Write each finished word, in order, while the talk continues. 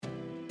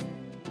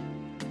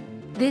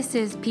This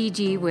is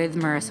PG with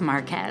Marissa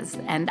Marquez,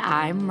 and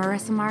I'm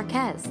Marissa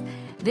Marquez.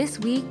 This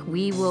week,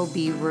 we will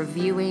be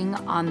reviewing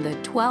On the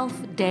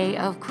 12th Day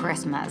of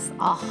Christmas,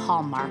 a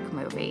Hallmark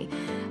movie.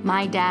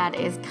 My dad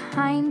is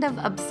kind of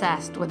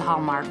obsessed with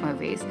Hallmark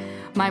movies.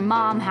 My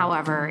mom,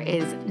 however,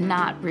 is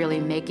not really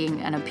making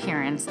an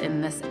appearance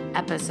in this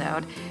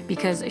episode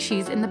because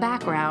she's in the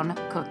background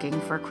cooking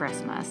for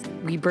Christmas.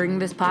 We bring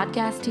this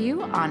podcast to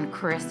you on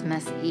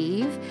Christmas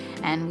Eve,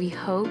 and we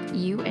hope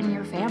you and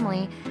your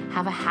family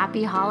have a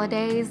happy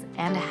holidays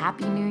and a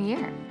happy new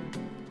year.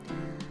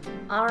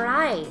 All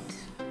right.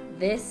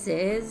 This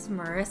is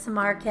Marissa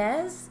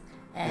Marquez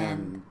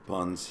and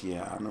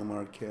Ponciano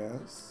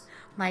Marquez,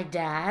 my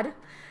dad,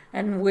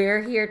 and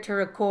we're here to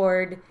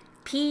record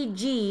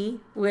PG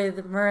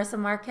with Marissa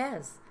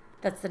Marquez.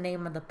 That's the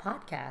name of the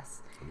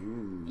podcast.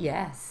 Ooh,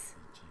 yes.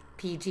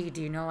 PG.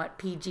 Do you know what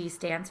PG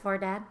stands for,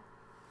 Dad?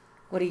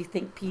 What do you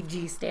think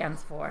PG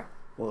stands for?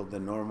 Well, the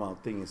normal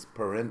thing is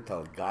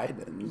parental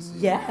guidance.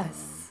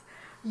 Yes.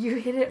 You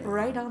hit it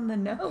right on the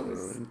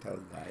nose.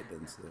 Parental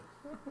guidance.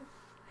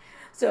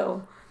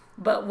 So,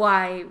 but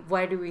why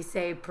do we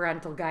say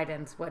parental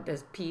guidance?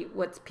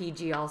 What's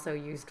PG also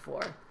used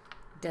for?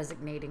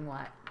 Designating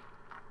what?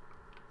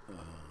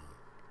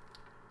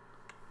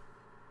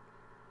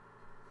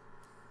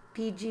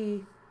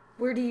 PG.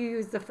 Where do you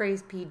use the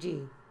phrase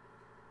PG?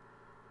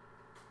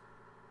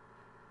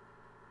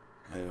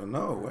 I don't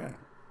know where.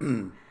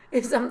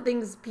 If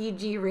something's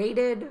PG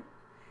rated,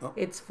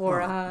 it's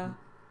for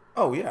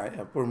Oh yeah,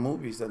 for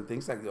movies and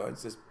things like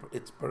that.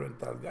 It's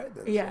parental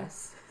guidance.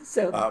 Yes.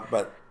 So.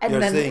 But and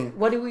you're then saying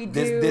what do we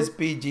do? This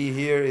PG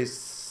here is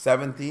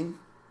 17.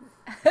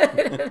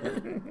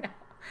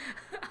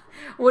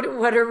 What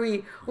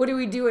do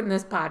we do in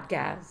this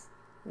podcast?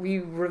 We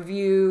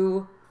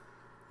review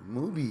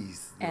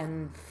movies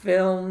and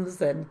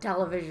films and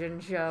television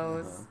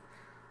shows.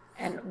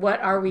 And what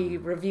are we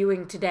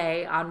reviewing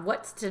today? On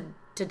what's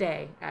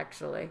today?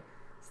 Actually,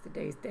 it's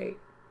today's date.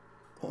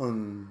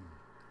 On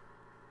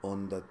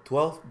the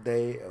 12th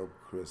day of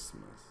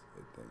Christmas,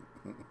 I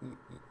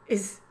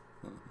think.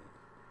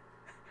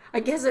 I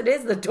guess it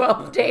is the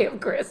 12th day of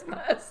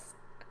Christmas.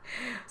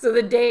 So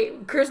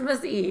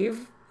Christmas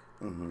Eve.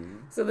 Mm-hmm.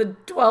 So the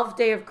 12th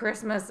day of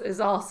Christmas is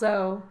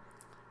also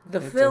the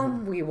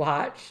film we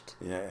watched.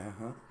 Yeah.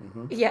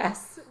 Mm-hmm.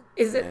 Yes.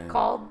 Is it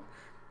called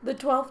the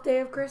 12th day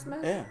of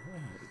Christmas? Yeah.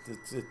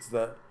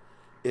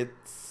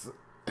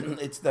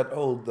 It's that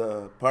old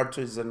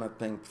Partridge in a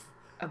Thing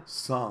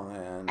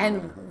song.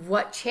 And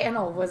what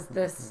channel was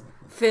this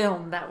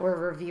film that we're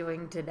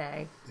reviewing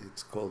today?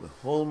 It's called the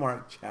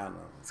Hallmark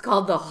Channel. It's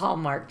called the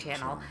Hallmark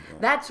Channel. Yeah.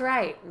 That's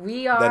right.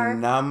 We are the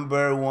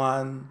number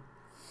one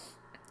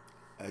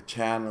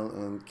channel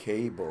on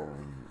cable.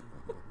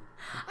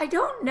 I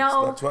don't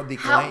know. That's what they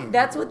claim.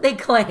 That's what they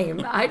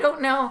claim. I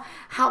don't know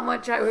how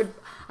much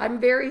I'm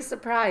very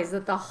surprised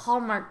that the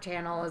Hallmark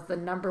Channel is the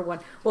number one.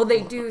 Well,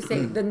 they do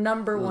say the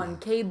number one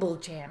cable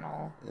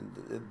channel.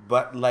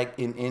 But like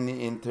in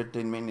any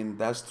entertainment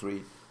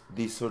industry,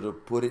 they sort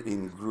of put it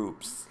in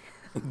groups.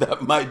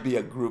 That might be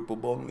a group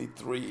of only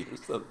 3 or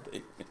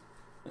something.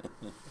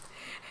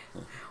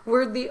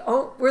 We're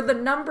the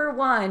number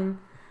one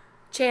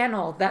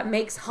channel that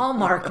makes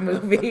Hallmark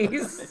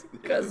movies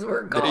because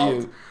we're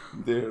called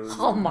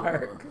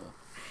Hallmark.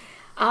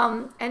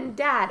 And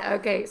Dad,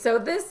 okay, so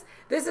this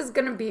is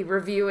going to be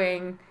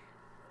reviewing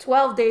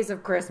 12 Days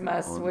of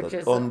Christmas, which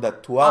is on the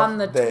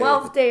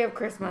 12th day of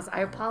Christmas.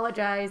 I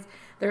apologize.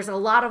 There's a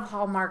lot of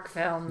Hallmark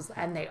films,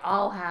 and they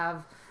all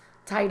have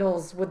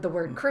titles with the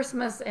word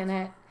Christmas in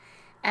it.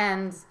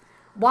 And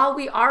while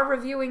we are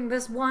reviewing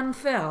this one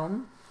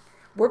film,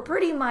 we're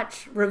pretty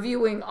much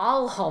reviewing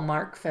all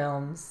Hallmark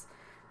films.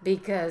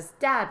 Because,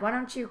 Dad, why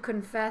don't you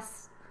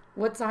confess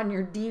what's on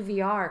your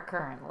DVR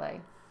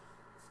currently?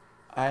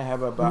 I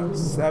have about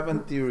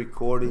 70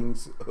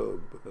 recordings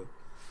of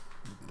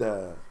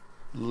the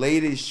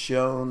latest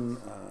shown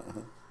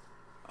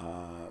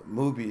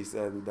movies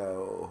and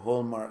the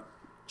Hallmark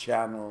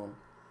Channel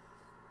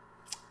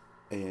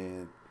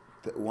and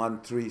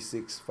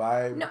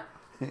 1365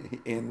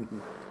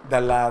 in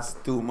the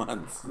last 2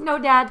 months. No,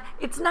 Dad,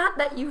 it's not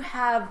that you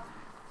have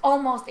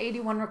almost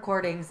 81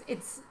 recordings.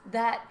 It's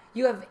that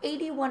you have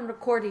 81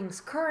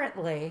 recordings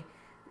currently.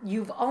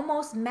 You've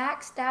almost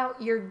maxed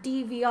out your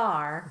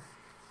DVR,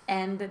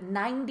 and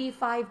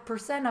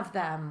 95% of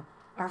them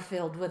are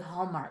filled with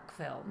Hallmark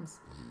films.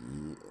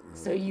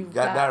 So you've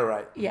got that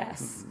right.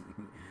 Yes.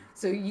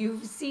 So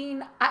you've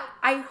seen,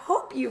 I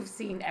hope you've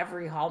seen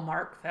every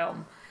Hallmark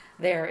film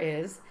there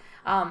is.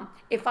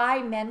 If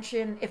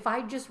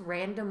I just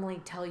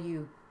randomly tell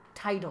you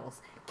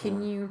titles,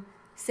 can you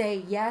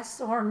say yes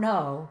or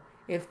no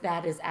if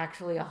that is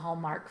actually a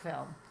Hallmark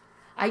film?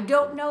 I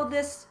don't know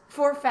this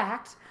for a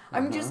fact.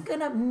 I'm just going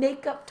to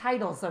make up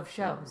titles of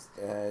shows.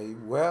 A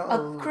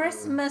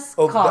Christmas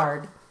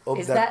card.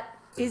 Is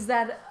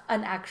that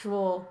an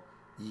actual...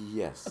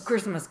 Yes. A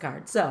Christmas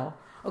card. So,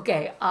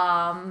 okay.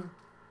 A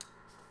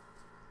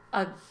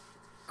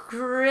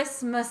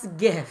Christmas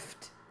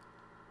gift.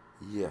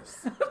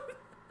 Yes.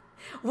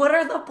 What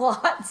are the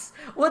plots?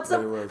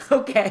 There was.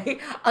 Okay?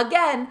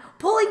 Again,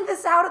 pulling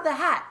this out of the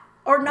hat,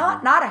 or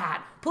not a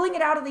hat, pulling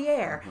it out of the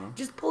air,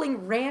 just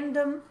pulling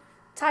random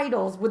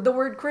titles with the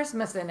word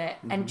Christmas in it,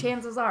 and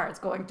chances are it's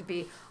going to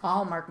be a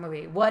Hallmark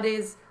movie.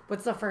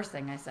 What's the first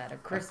thing I said? A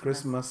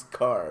Christmas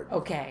card.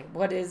 Okay,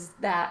 what is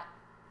that?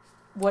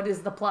 What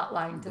is the plot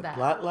line to that? The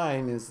plot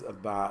line is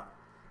about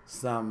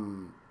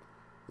some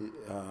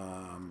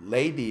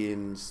lady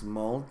in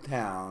small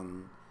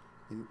town.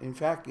 In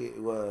fact, it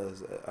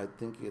was. I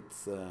think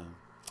it's.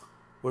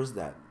 Where's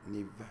that?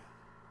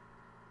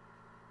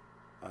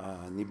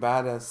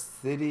 Nevada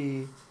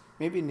City,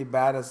 maybe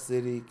Nevada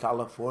City,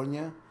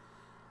 California,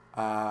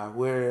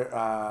 where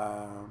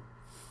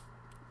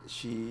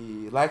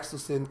she likes to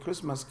send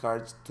Christmas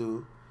cards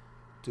to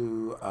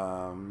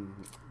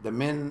the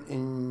men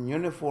in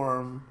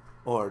uniform,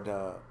 or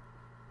the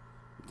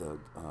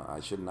I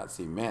should not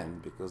say men,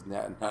 because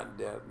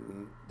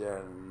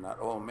they're not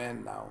all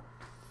men now.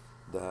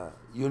 The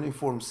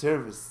uniform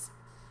service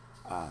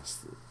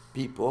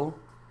people,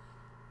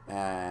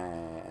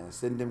 and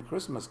send them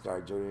Christmas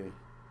cards during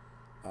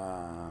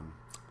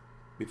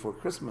before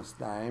Christmas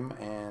time.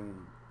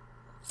 And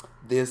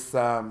this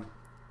young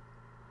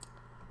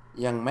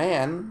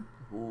man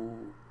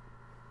who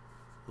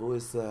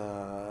is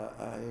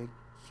I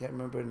can't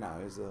remember now,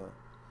 is a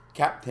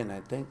captain,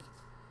 I think,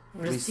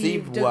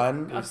 received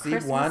one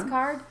Christmas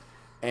card.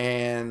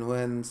 And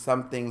when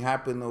something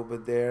happened over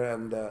there,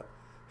 and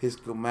his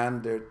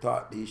commander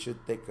thought he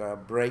should take a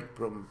break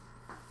from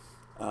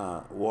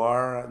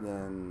war,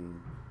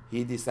 then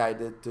he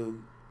decided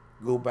to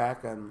go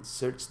back and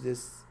search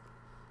this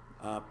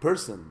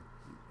person.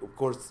 Of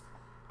course,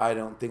 I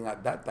don't think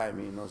at that time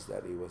he knows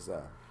that he was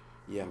a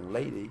young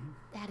lady.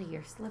 Daddy,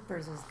 your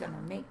slippers is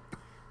gonna make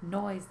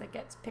noise that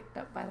gets picked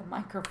up by the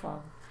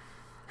microphone.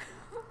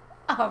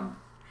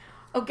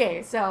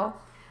 Okay, so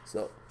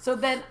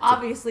then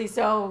obviously,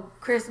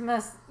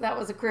 Christmas, that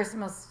was a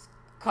Christmas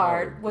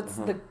card. What's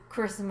the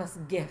Christmas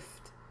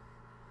gift?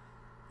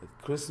 The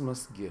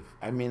Christmas gift.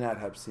 I may not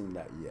have seen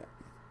that yet.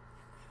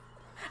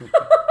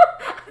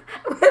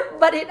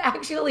 But it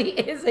actually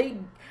is a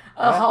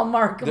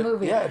Hallmark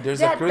movie. Yeah,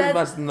 there's a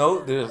Christmas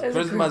note, there's a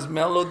Christmas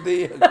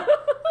melody.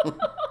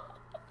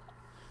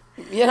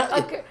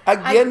 The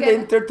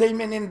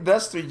entertainment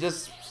industry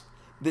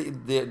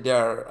they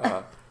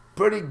are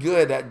pretty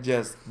good at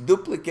just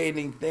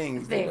duplicating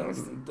things.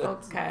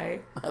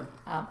 Okay.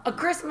 A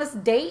Christmas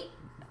date?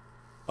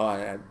 Oh,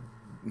 I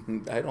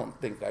don't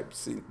think I've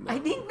seen that. I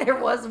think there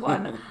was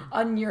one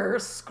on your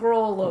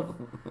scroll of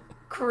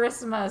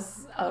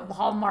Christmas of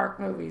Hallmark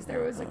movies.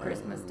 There was a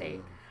Christmas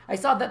date. I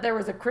saw that there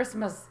was a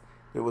Christmas.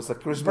 There was a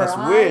Christmas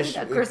bride, wish.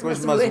 a A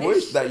Christmas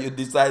wish that you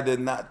decided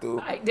not to.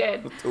 I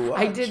did. To watch.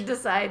 I did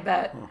decide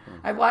that.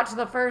 I watched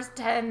the first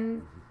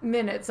 10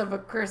 minutes of A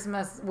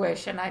Christmas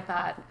Wish, and I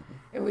thought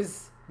it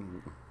was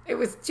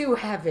too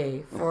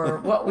heavy for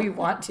what we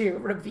want to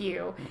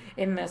review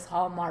in this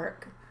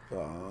Hallmark.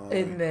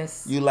 In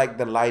this, you like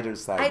the lighter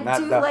side. I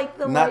do like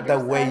the not lighter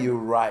the way side. you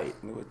write,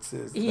 which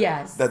is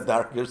Yes. the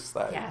darker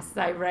side. Yes,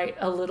 I write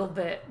a little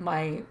bit.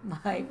 My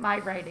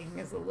writing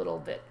is a little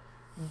bit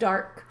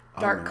dark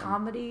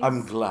comedies.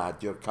 I'm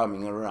glad you're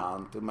coming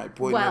around to my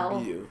point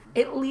of view.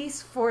 At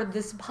least for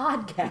this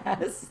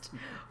podcast,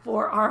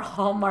 for our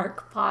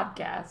Hallmark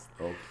podcast.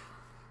 Okay.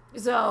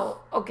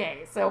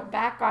 So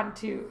back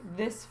onto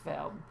this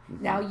film.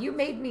 Mm-hmm. Now, you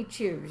made me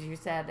choose. You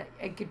said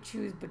I could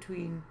choose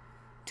between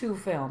two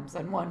films,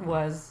 and one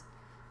was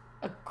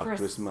A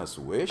Christmas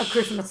Wish. A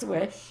Christmas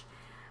Wish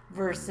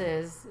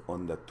versus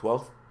On the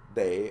 12th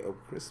Day of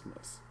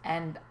Christmas.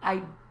 And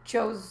I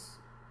chose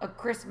A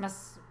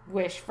Christmas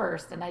Wish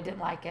first, and I didn't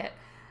like it.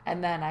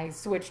 And then I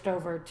switched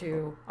over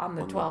to On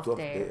the 12th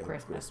Day of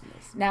Christmas.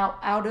 Now,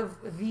 out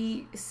of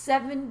the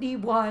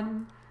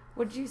 71,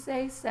 what'd you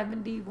say?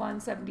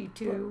 71,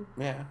 72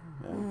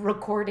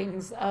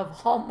 recordings of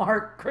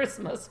Hallmark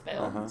Christmas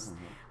films,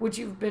 which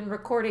you've been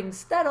recording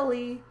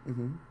steadily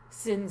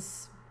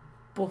since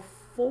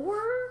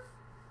before?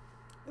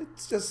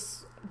 It's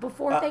just...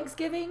 Before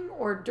Thanksgiving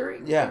or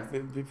during? Yeah,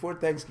 before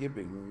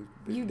Thanksgiving.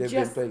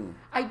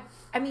 I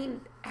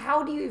mean,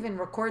 how do you even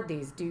record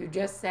these? Do you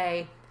just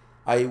say...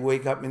 I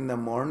wake up in the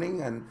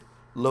morning and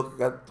look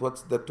at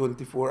what's the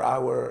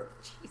 24-hour...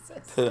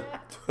 Jesus.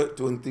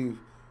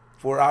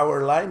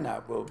 24-hour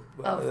lineup of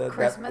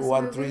Christmas that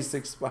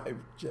 1365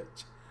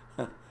 judge.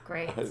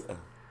 Great.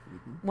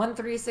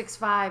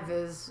 1365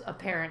 is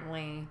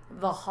apparently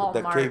the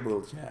Hallmark. The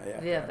cable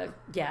channel.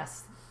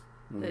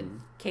 The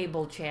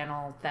cable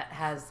channel that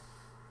has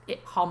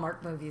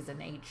Hallmark movies in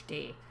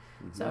HD.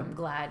 So I'm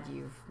glad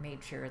you've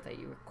made sure that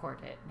you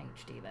record it in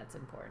HD. That's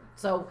important.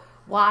 So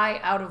why,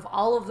 out of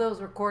all of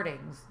those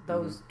recordings,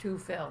 those two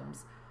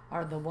films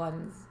are the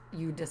ones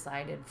you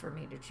decided for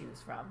me to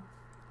choose from?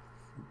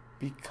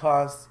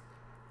 Because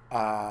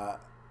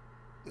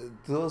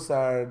those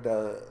are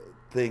the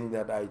thing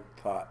that I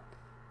thought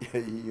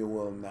you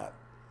will not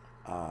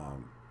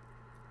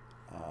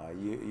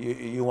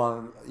you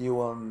will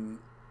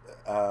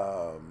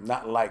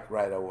not like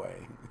right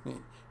away.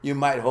 you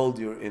might hold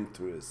your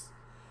interest.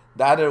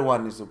 The other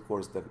one is, of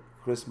course, the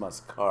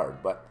Christmas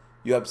card, but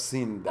you have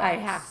seen that. I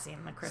have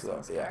seen the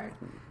Christmas So, yeah. card.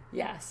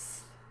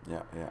 Yes,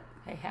 Yeah, yeah.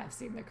 I have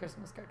seen the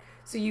Christmas card.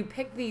 So you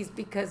picked these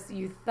because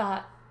you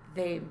thought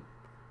they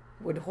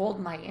would hold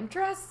my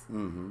interest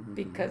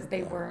because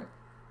they weren't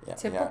Yeah,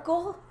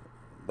 typical?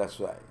 That's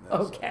right.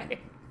 That's Okay. right.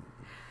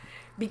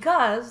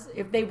 Because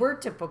if they were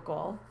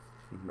typical,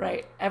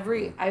 right? I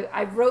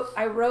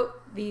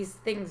wrote these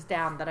things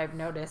down that I've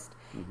noticed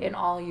in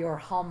all your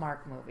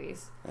Hallmark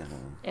movies.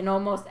 In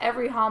almost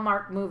every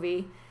Hallmark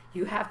movie,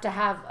 you have to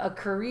have a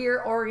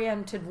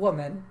career-oriented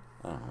woman,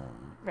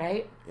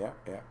 right? Yeah,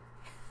 yeah.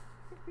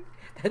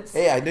 That's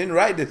Hey, I didn't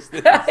write this.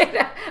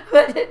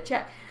 but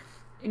check.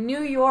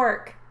 New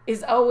York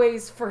is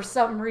always, for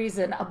some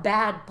reason, a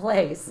bad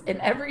place in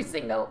every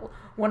single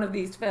one of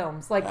these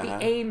films. Like the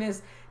aim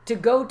is to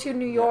go to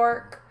New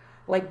York.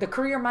 Like the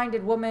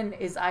career-minded woman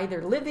is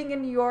either living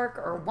in New York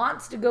or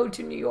wants to go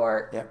to New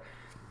York. Yep.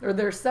 Or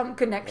there's some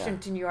connection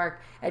to New York,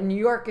 and New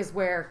York is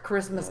where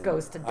Christmas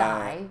goes to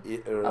die,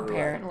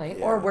 apparently,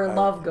 right. or where Yeah,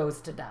 love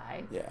goes to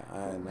die. Yeah,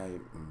 and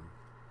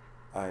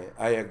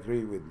I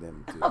agree with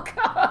them too.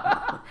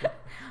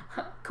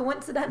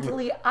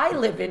 Coincidentally, I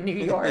live in New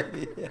York.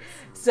 Yes.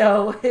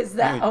 So is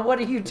that what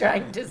are you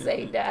trying to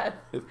say, Dad?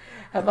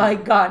 Have I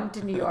gone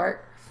to New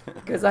York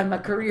because I'm a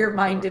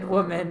career-minded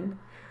woman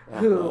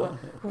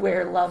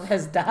where love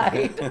has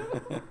died?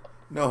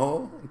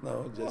 No,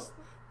 just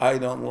I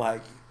don't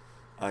like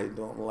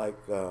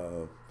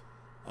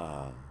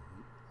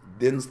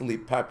densely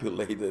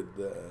populated.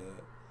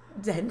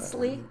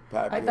 Densely?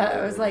 I thought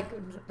it was like,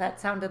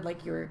 that sounded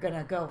like you were going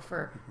to go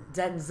for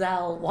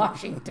Denzel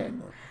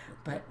Washington.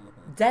 But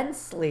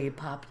densely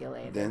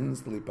populated.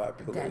 Densely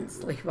populated.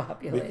 Densely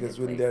populated. Because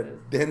when places.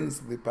 they're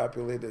densely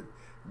populated,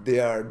 they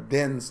are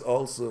dense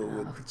also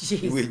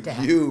with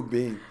Dad. you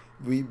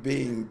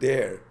being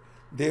there.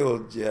 They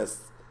will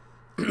just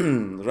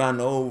run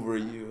over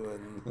you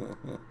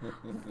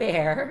and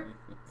Fair.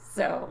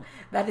 So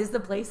that is the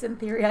place in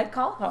theory I'd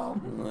call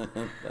home.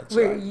 that's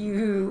where right.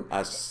 you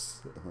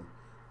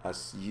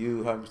As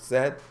you have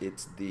said,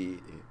 it's the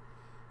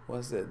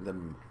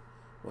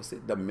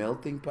the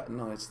melting pot?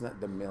 No, it's not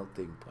the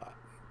melting pot.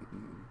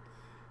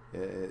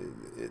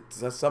 It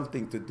has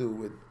something to do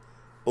with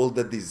all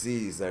the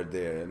disease are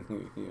there,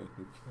 and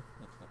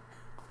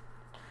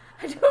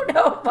I don't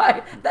know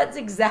if that's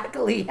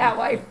exactly how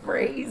I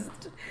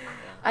phrased.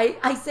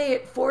 I say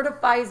it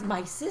fortifies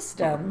my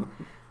system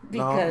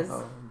because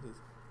no.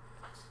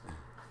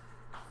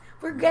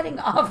 we're getting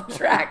off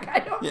track. I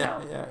don't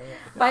know. Yeah.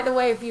 By the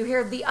way, if you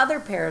hear the other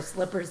pair of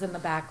slippers in the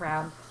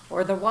background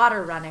or the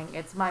water running,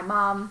 it's my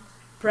mom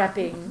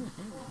prepping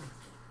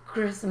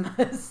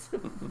Christmas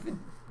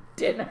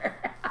dinner.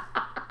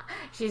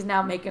 She's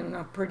now making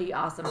a pretty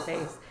awesome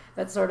face.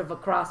 That's sort of a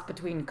cross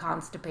between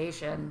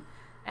constipation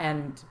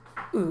and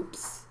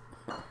oops.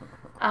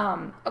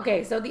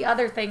 Okay, so the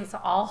other things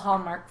all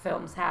Hallmark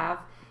films have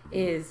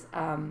is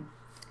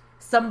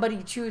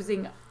somebody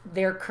choosing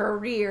their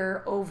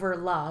career over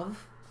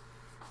love,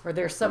 or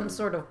there's some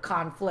sort of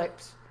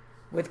conflict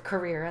with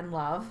career and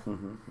love.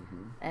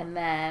 And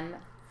then,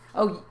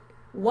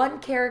 one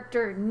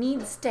character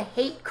needs to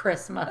hate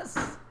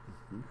Christmas,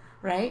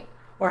 right?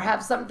 Or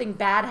have something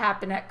bad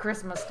happen at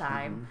Christmas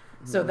time.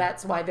 So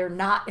that's why they're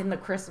not in the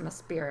Christmas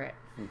spirit.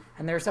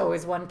 And there's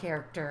always one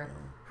character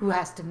who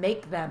has to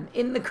make them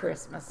in the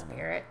Christmas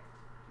spirit.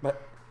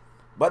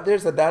 But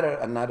there's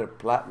another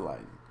plot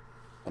line.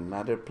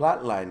 Another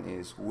plot line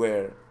is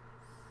where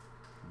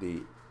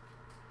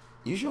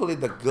usually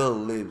the girl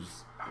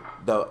leaves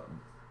the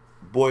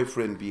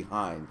boyfriend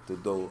behind to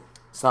do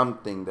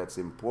something that's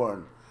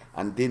important,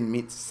 and then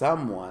meet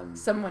someone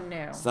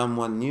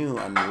new,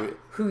 and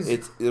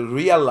it's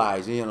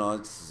realize,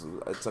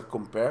 it's a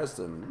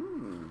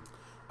comparison.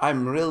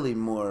 I'm really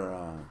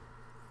more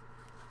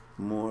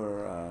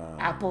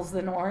apples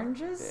than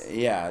oranges.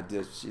 Yeah,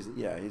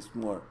 he's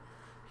more.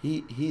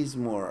 He's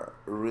more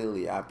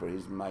really apple.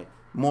 He's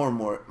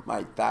more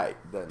my type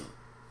than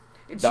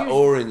the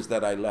orange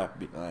that I left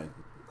behind.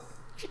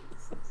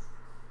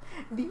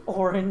 The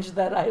orange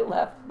that I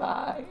left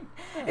behind.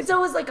 It's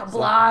always like a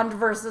blonde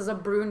versus a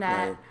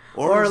brunette,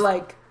 or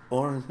like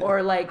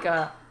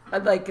the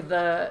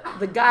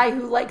guy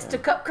who likes to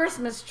cut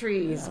Christmas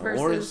trees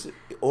versus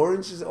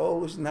orange is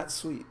always not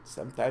sweet.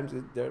 Sometimes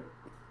they're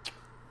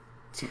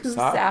too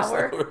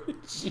sour.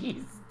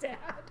 Jeez,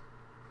 Dad.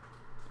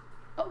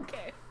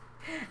 Okay.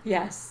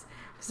 Yes.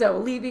 So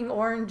leaving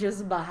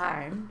oranges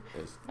behind.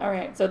 Yes. All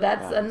right. So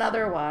that's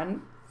another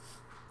one.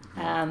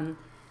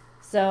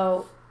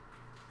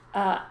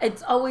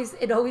 It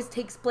always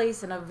takes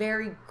place in a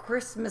very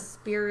Christmas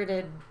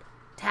spirited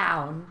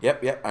town.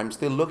 Yep. I'm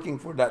still looking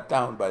for that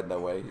town, by the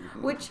way.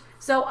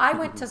 So I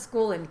went to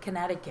school in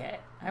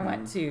Connecticut. I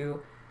went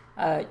to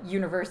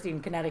university in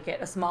Connecticut,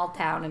 a small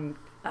town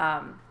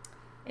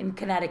in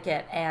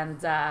Connecticut,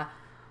 and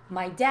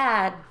my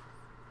dad.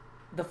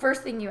 The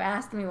first thing you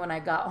asked me when I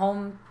got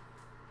home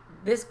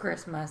this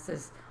Christmas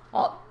is,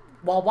 while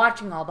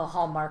watching all the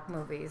Hallmark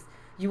movies,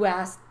 you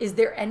asked, is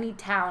there any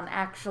town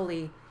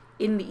actually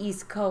in the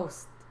East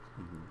Coast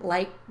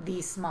like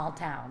these small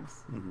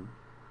towns?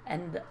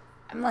 And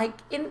I'm like,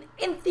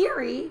 in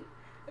theory,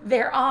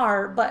 there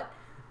are, but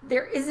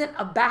there isn't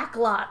a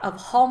backlot of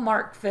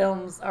Hallmark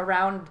films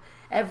around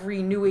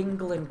every New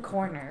England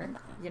corner,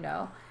 you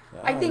know.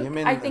 I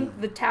think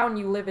the town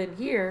you live in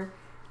here,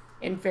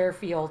 in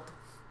Fairfield,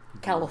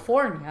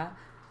 California,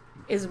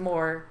 is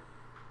more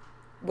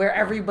where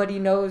everybody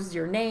knows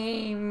your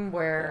name,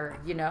 where,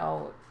 you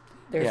know,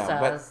 there's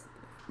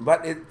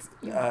but it's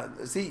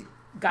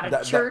got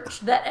a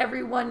church that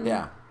everyone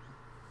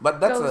but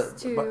that's goes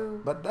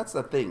to. But that's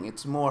the thing.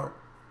 It's more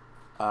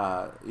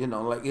you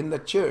know, like in the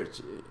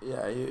church,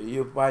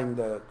 you find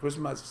the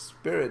Christmas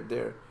spirit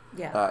there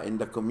in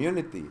the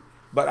community.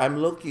 But I'm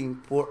looking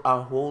for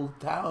a whole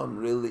town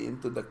really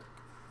into the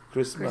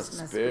Christmas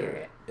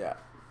spirit. Yeah.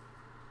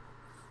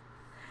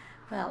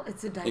 Well,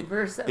 it's a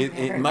diverse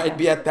it might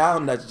be a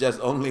town that's just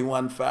only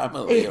one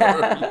family.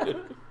 Yeah.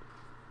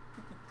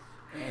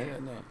 I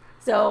don't know.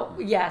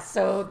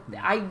 So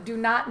I do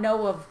not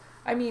know of,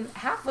 I mean,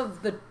 half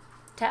of the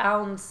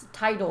town's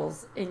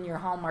titles in your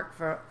Hallmark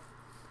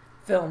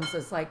films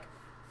is like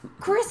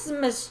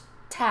Christmas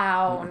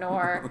Town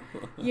or,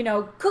 you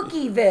know,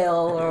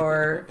 Cookieville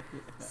or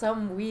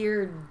some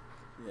weird,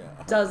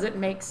 doesn't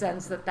make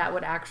sense that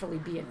would actually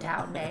be a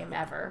town name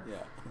ever.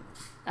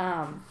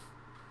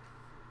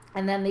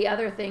 And then the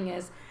other thing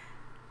is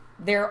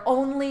they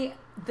always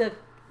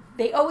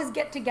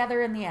get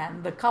together in the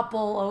end. The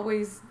couple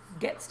always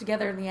gets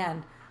together in the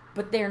end,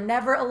 but they're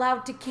never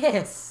allowed to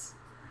kiss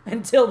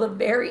until the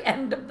very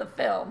end of the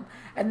film.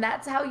 And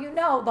that's how you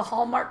know the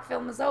Hallmark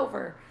film is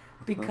over,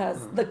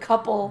 because the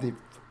couple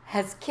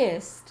has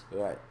kissed,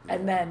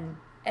 and then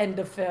end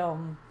of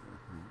film.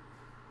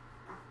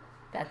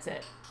 That's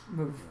it.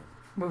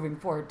 Moving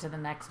forward to the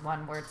next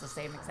one where it's the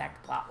same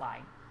exact plot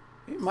line.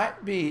 He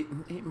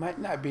might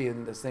not be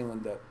in the thing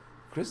on the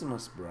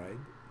Christmas Bride.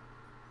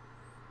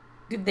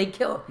 Did they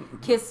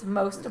kiss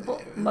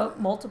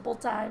multiple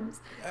times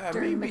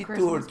during maybe the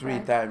Christmas 2 or 3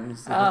 Bride?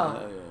 times.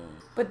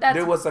 But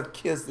there was a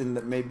kiss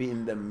maybe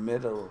in the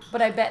middle.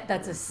 But I bet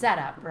that's a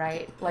setup,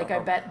 right? Like I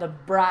bet the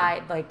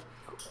bride, like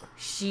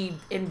she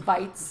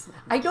invites.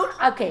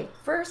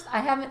 First I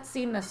haven't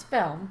seen this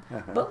film,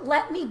 but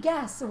let me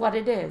guess what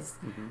it is.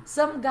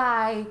 Some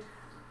guy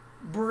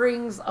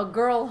brings a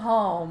girl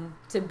home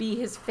to be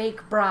his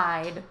fake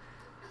bride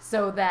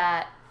so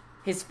that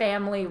his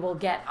family will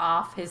get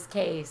off his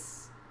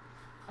case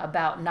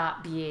about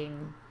not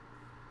being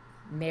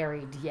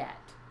married yet.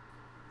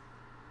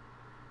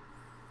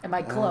 Am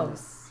I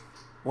close?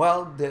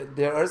 Well,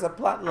 there is a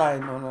plot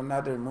line on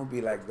another movie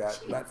like that,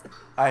 but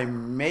I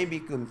may be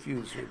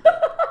confused with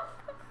that.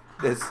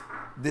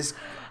 This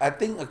I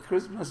think A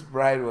Christmas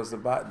Bride was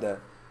about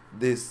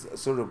this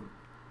sort of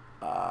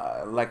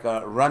like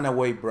a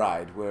runaway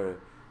bride where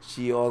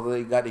she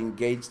already got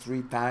engaged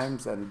 3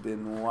 times, and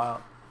then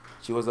while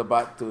she was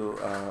about to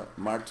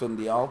march on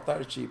the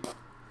altar, she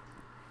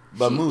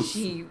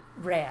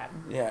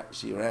ran. Yeah,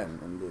 she ran,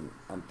 and then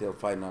until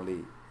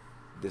finally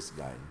this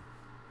guy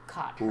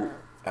caught her.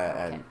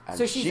 And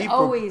so she's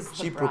always the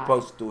she bride.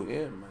 Proposed to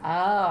him.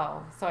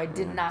 Oh, so I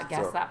did not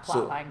guess that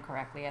plot line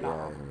correctly at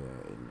all.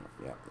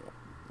 Yeah.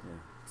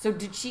 So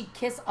did she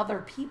kiss other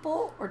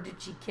people, or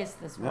did she kiss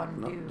this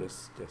one dude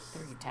just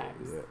 3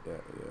 times? Yeah.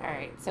 All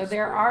right. So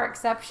there are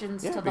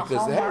exceptions to the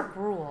Hallmark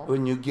rule.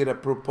 When you get a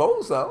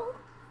proposal,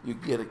 you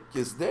get a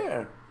kiss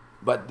there,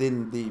 but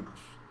then they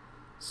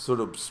sort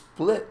of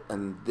split,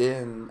 and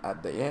then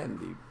at the end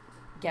they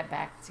get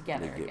back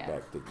together again. Get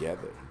back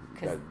together.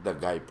 The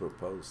guy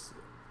proposed.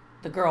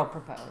 The girl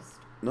proposed.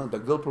 No, the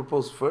girl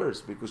proposed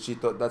first because she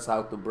thought that's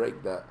how to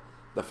break the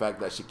fact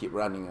that she kept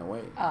running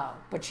away. Oh,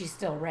 but she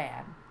still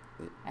ran.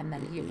 And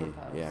then he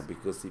proposed. Yeah,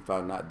 because he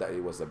found out that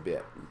it was a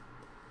bet.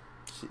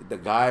 The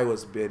guy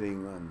was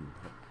betting on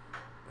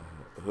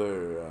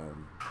her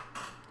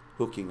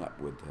hooking up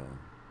with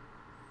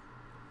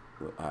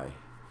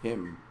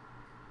him,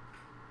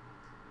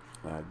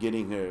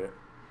 getting her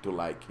to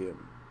like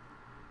him.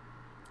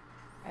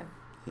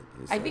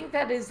 I think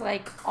that is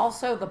like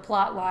also the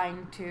plot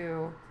line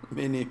to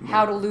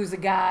How to Lose a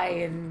Guy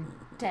in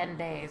 10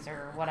 Days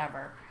or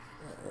whatever.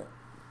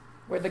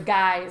 Where the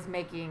guy is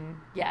making,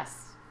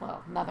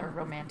 another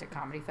romantic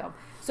comedy film.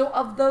 So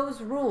of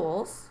those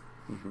rules,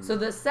 so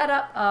the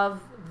setup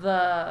of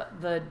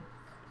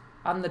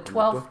on the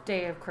 12th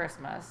day of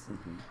Christmas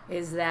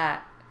is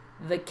that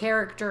the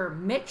character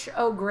Mitch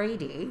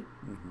O'Grady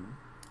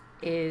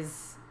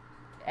is,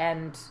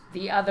 and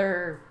the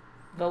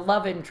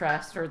love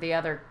interest or the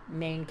other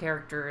main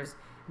character is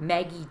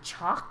Maggie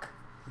Chalk.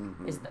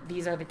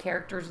 These are the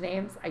characters'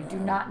 names. I do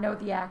not know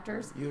the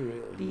actors.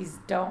 These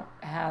don't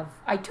have.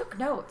 I took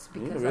notes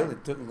because you really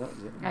took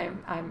notes. Yeah.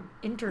 I'm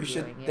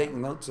interviewing. You should take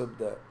notes of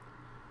the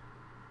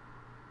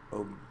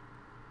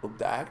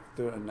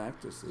actor and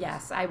actresses.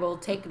 Yes, I will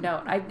take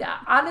note. I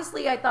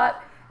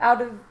thought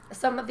out of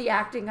some of the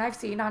acting I've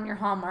seen on your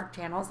Hallmark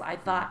channels, I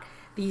thought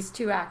these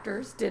two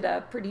actors did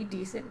a pretty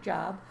decent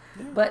job.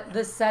 But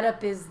the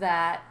setup is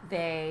that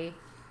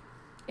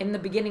in the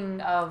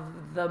beginning of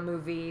the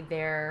movie,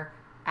 they're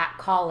at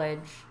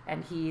college,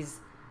 and he's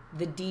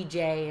the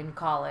DJ in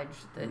college,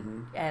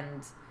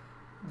 and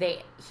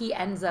he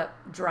ends up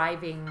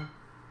driving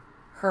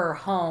her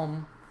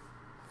home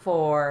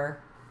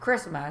for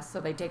Christmas,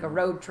 so they take a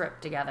road trip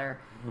together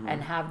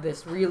and have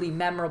this really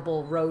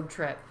memorable road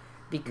trip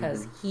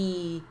because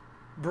he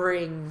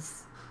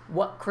brings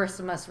what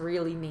Christmas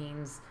really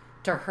means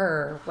to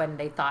her when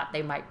they thought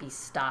they might be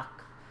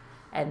stuck.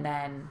 And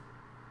then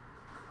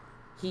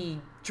he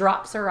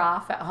drops her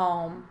off at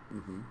home,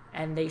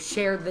 and they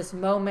share this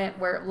moment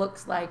where it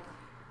looks like...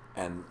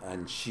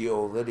 And she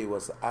already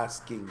was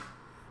asking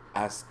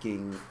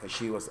him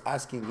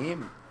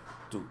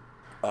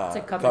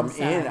to come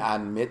in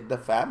and meet the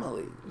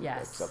family.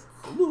 Yes. That's a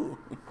clue.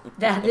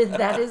 That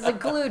is a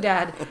clue,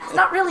 Dad. It's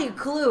not really a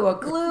clue. A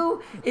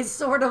clue is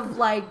sort of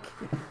like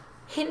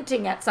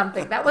hinting at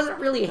something. That wasn't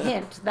really a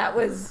hint. That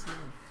was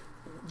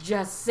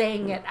just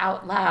saying it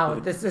out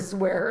loud. This is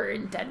where her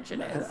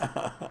intention is.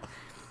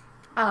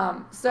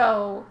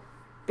 So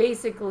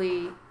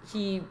basically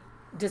he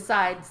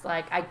decides,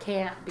 like, I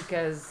can't,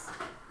 because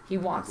he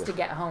wants to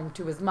get home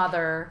to his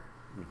mother,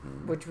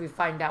 which we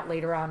find out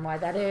later on why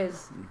that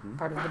is.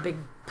 Part of the big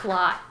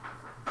plot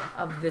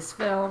of this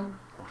film.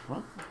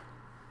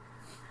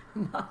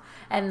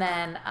 And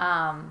then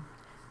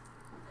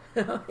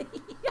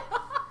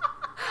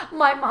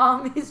my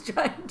mom is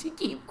trying to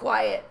keep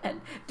quiet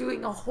and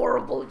doing a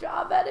horrible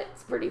job at it.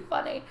 It's pretty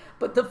funny,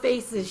 but the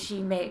faces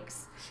she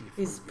makes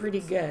is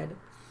pretty good.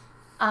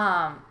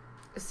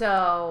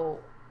 So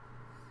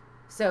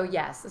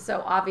yes,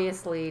 so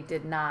obviously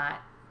did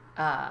not.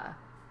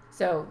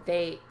 So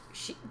they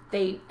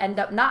end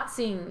up not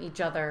seeing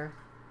each other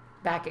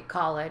back at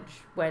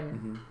college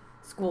when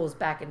school's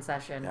back in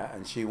session. Yeah,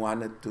 and she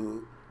wanted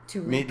to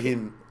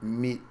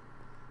meet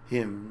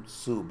him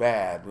so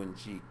bad when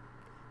she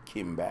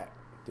came back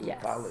to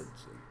college.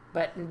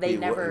 But they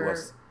never...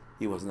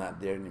 He was not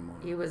there anymore.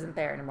 He wasn't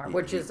there anymore,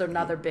 which is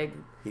another big...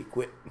 He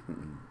quit.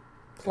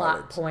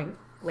 plot point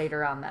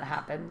later on that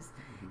happens.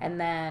 And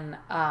then...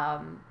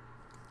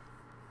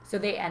 so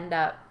they end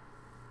up...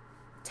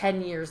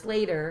 10 years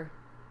later,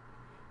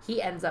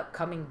 he ends up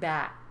coming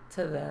back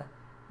to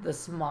the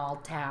small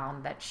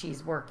town that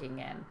she's working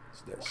in.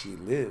 That she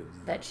lives.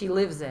 That she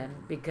lives in,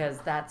 because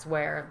that's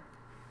where...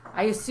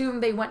 I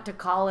assume they went to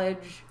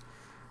college...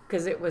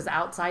 because it was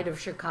outside of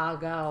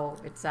Chicago.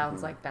 It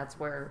sounds like that's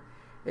where...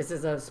 This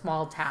is a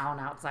small town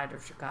outside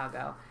of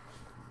Chicago.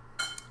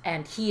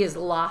 And he has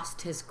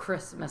lost his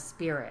Christmas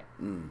spirit.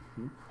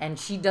 And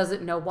she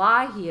doesn't know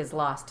why he has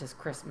lost his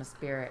Christmas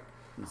spirit.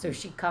 So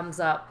she comes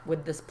up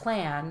with this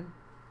plan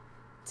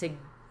to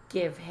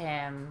give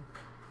him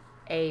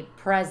a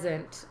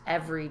present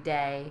every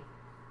day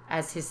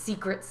as his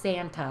secret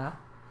Santa,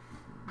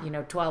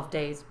 12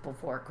 days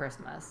before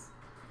Christmas.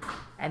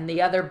 And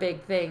the other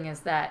big thing is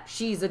that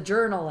she's a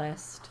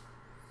journalist,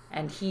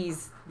 and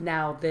he's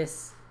now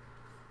this,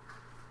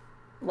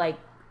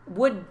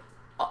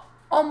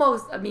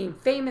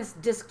 famous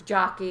disc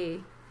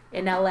jockey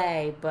in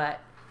LA,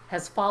 but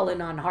has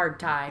fallen on hard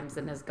times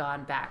and has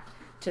gone back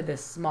to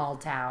this small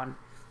town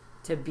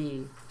to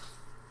be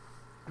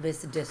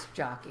this disc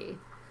jockey.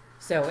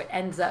 So it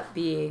ends up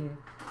being,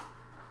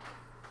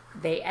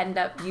 they end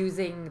up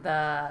using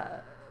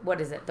the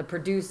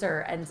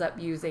producer ends up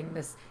using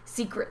this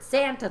secret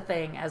Santa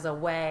thing as a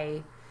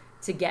way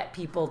to get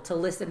people to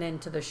listen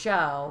into the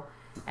show.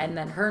 And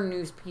then her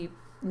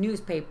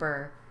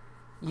newspaper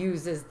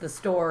uses the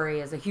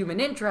story as a human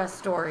interest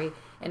story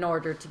in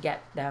order to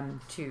get them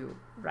to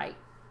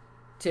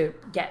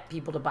get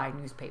people to buy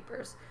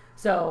newspapers.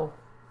 So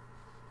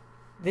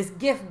this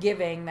gift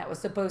giving that was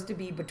supposed to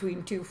be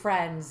between two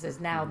friends is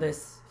now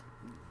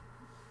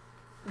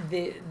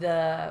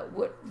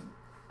what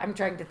I'm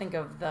trying to think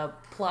of the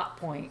plot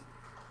point.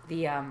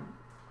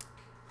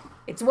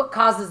 It's what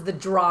causes the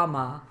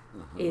drama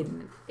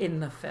in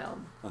the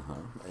film.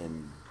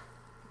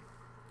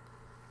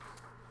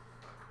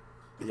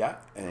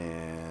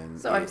 And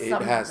so I've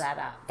summed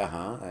that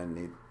up.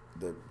 And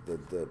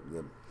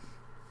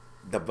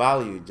the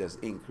value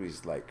just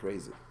increased like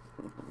crazy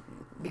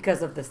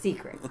because of the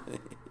secret.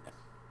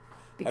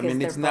 Because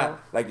it's not,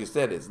 like you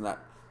said, it's not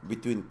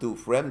between two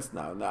friends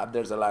now. Now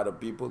there's a lot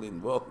of people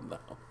involved now.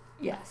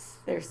 Yes,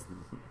 there's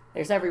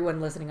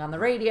everyone listening on the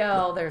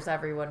radio. There's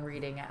everyone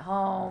reading at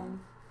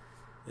home.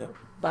 Yep.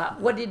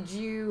 But what did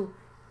you,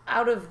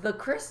 out of the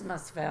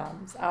Christmas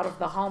films, out of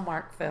the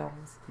Hallmark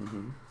films,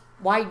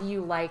 why do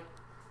you like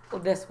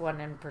this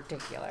one in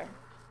particular?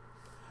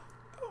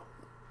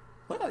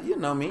 Well, you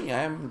know me.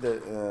 I'm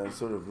the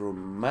sort of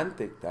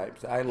romantic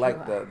types. I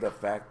like the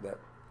fact that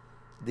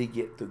they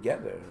get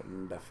together,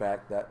 and the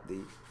fact that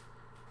the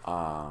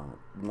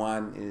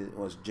one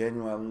was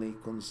genuinely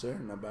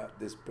concerned about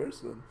this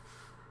person,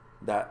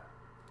 that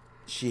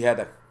she had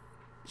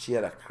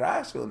a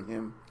crush on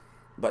him,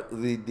 but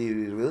they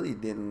really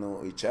didn't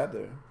know each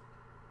other.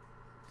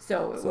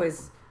 So it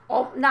was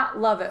not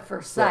love at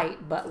first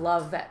sight, but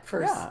love at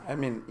first. Yeah, I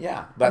mean,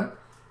 yeah, but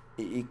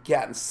you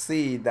can't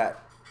see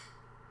that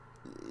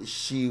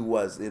she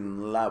was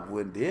in love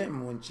with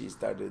him when she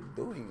started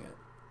doing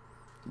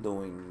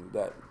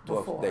that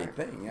 12-day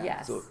thing. Yeah.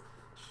 Yes.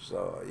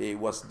 So it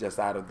was just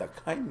out of the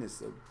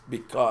kindness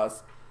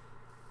because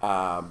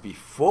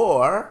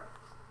before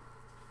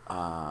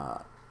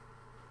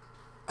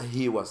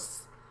he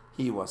was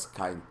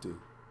kind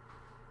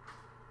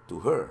to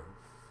her.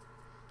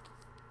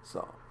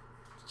 So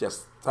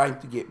just trying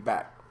to get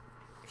back.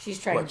 She's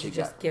trying to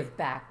just give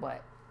back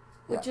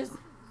which is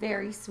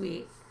very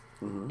sweet.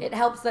 Mm-hmm. It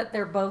helps that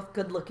they're both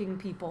good-looking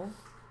people.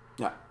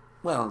 Yeah.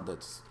 Well,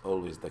 that's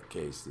always the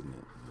case,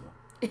 isn't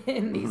it?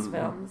 In these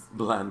films.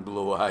 Blonde,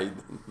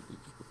 blue-eyed.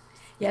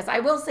 Yes, I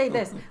will say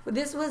this.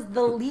 This was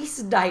the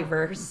least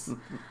diverse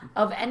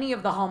of any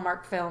of the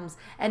Hallmark films,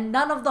 and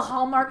none of the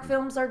Hallmark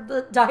films are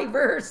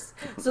diverse.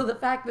 So the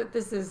fact that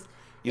this is...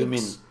 You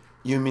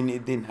mean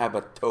it didn't have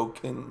a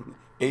token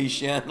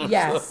Asian or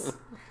yes.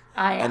 something?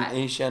 An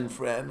Asian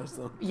friend or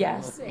something?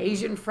 Yes,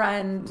 Asian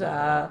friend,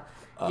 an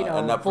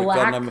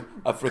black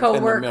African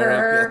coworker.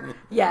 American.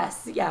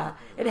 Yes, yeah.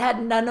 It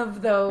had none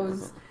of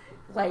those,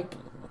 like...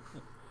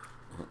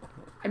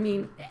 I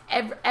mean,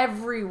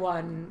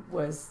 everyone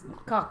was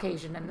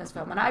Caucasian in this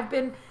film. And I've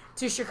been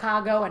to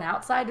Chicago and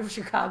outside of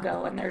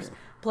Chicago, and there's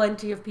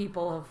plenty of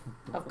people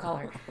of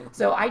color.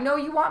 So I know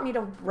you want me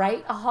to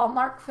write a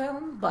Hallmark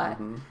film, but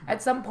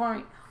at some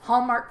point,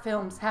 Hallmark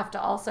films have to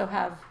also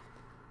have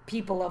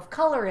people of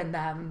color in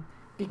them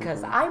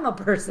because I'm a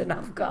person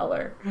of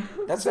color.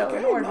 That's so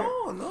okay.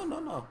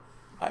 No.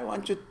 I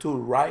want you to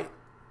write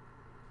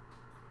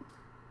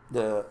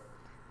the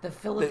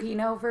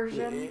Filipino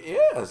version?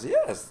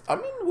 Yes. I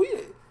mean,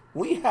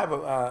 we have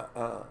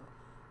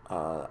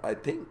I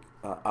think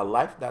a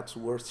life that's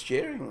worth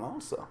sharing.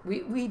 Also,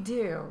 we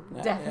do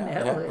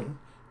definitely. Yeah.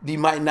 They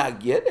might not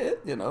get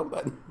it,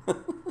 but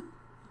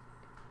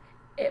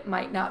it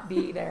might not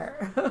be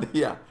there.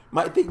 Yeah,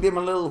 might take them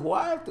a little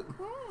while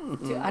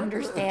to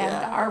understand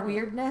our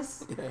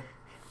weirdness. Yeah.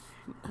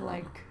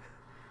 Like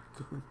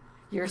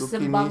your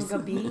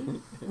Simbanga Bee,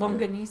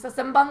 Longanisa.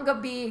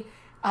 Simbanga Bee,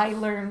 I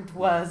learned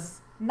was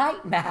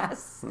night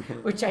mass,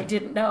 which I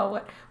didn't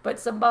know. But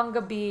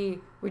Simbanga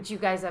Bee, which you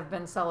guys have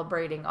been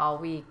celebrating all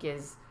week,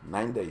 is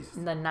 9 days.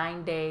 The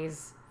 9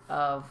 days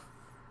of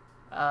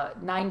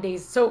 9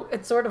 days. So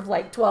it's sort of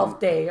like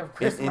 12th day of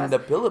Christmas. In the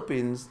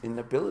Philippines,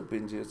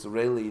 it's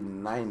really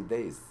 9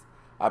 days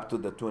up to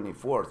the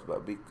 24th.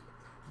 But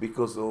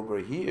because over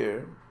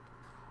here,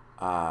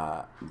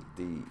 that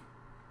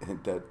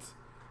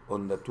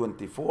on the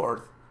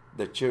 24th,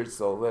 the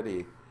church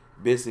already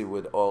busy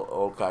with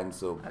all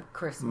kinds of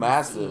Christmas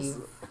masses,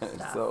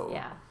 so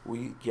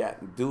we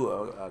can't do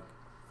a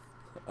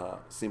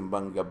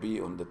Simbang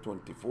Gabi on the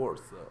 24th.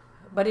 So.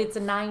 But it's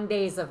 9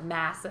 days of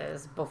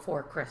masses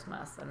before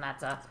Christmas, and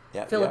that's a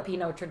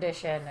Filipino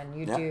tradition. And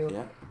you do.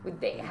 Yeah.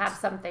 They have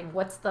something.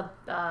 What's the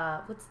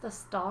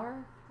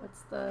star?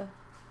 What's the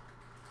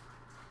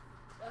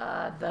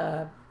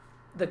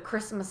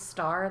Christmas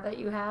star that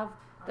you have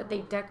that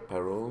they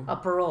Parole. A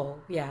parole,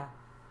 yeah.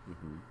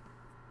 Mm-hmm.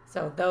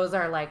 So those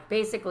are like,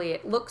 basically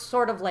it looks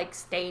sort of like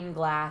stained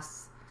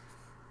glass,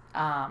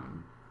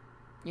 and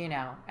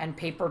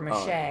paper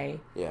mache.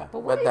 Yeah,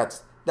 but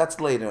that's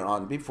later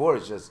on. Before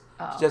it's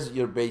just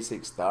your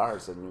basic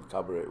stars, and you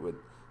cover it with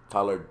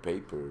colored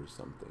paper or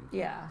something.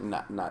 Yeah.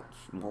 Not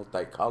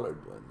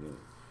multicolored one.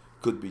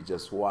 Could be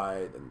just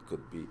white and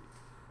could be.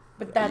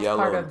 But that's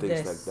yellow part of and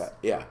things this like that.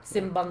 Yeah.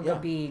 Simbang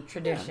Gabi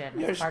tradition.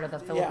 It's part of the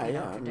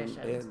Filipino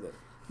tradition. I mean,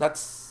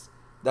 that's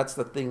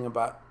the thing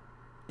about.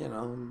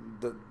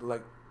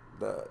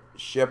 The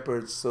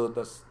shepherds saw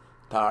the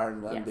star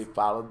and they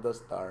followed the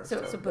star. So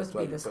it's supposed to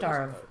be the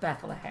Star of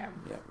Bethlehem.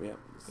 Yeah.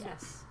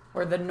 Yes.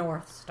 Or the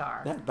North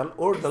Star. Yeah,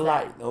 or the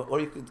light. Or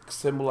you could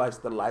symbolize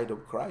the light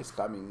of Christ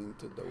coming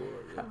into the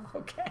world. Yeah. Oh,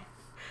 okay.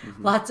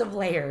 Mm-hmm. Lots of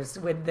layers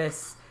with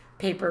this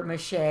paper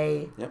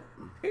mache. Yep.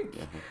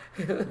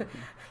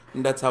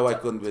 And that's how I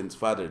convinced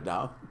Father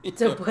now.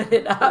 To put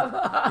it up.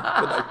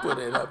 Could I put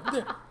it up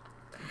there?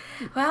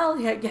 Well,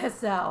 I guess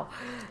so.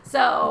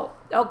 So,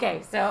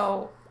 okay,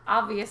 so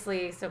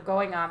obviously,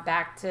 going on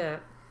back to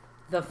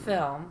the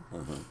film,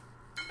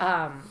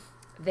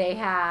 they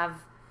have,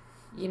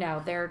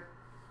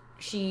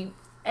 she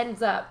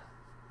ends up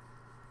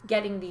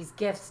getting these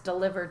gifts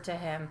delivered to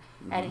him,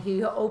 and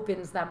he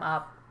opens them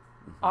up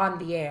on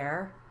the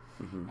air,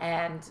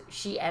 and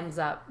she ends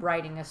up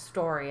writing a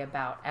story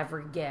about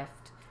every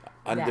gift.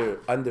 Under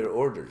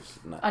orders.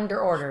 Under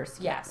orders,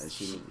 yes.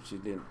 She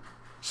didn't.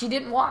 She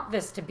didn't want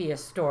this to be a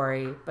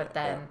story, but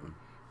then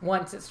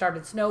once it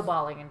started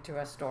snowballing into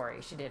a story,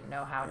 she didn't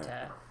know how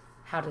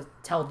to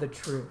tell the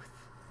truth.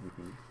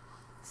 Mm-hmm.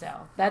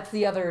 So that's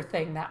the other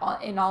thing, that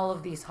in all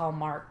of these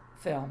Hallmark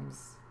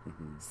films,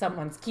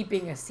 someone's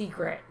keeping a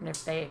secret, and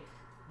if they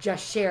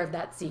just shared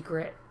that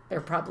secret,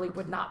 there probably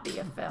would not be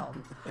a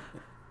film.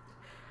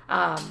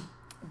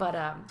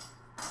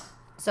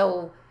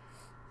 So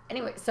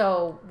anyway,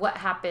 so what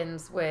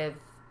happens with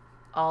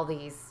all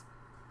these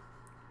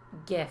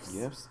gifts.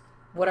 Gifts.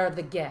 What are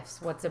the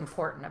gifts? What's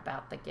important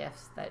about the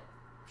gifts that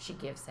she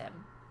gives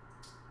him?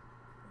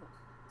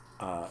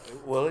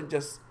 Well, it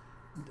just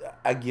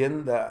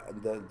again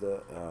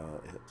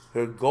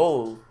her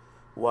goal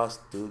was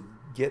to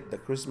get the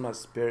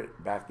Christmas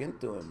spirit back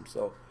into him.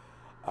 So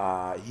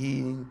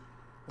he,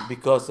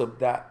 because of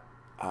that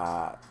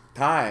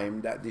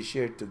time that they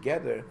shared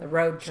together, The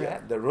road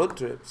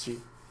trip.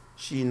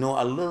 She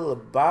know a little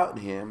about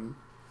him,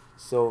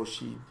 so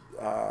she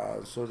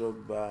sort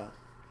of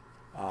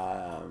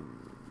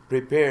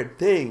prepared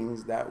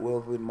things that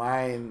will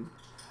remind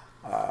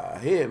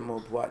him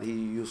of what he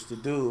used to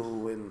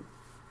do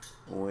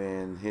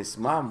when his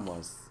mom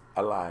was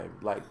alive,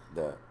 like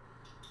the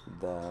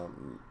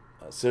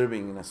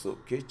serving in a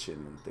soup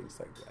kitchen and things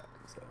like that.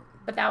 So.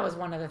 But that was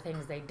one of the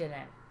things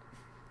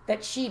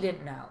that she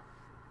didn't know.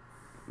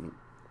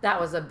 That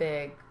was a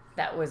big,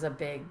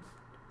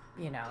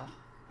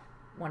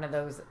 one of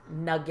those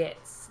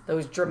nuggets,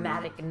 those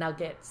dramatic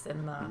nuggets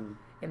in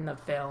the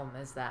film,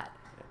 is that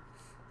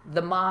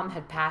the mom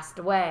had passed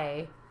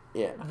away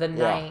the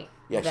night.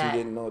 Yeah, she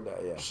didn't know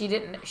that. Yeah,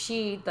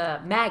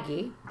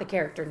 Maggie, the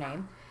character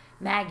name,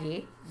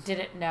 Maggie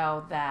didn't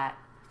know that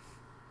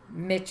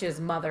Mitch's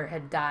mother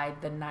had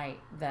died the night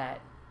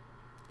that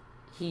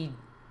he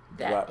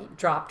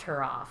dropped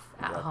her off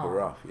at home.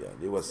 Her off. Yeah,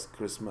 it was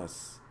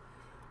Christmas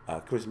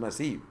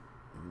Eve.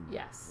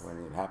 Yes,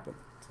 when it happened.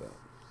 So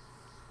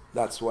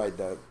that's why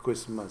the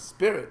Christmas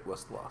spirit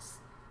was lost.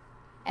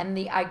 And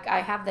I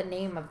have the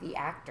name of the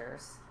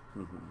actors.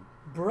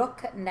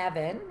 Brooke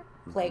Nevin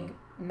played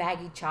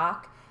Maggie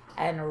Chalk,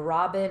 and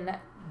Robin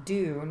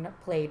Doon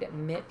played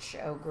Mitch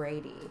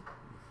O'Grady.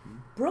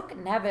 Brooke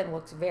Nevin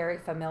looks very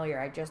familiar.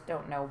 I just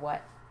don't know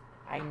what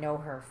I know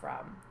her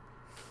from.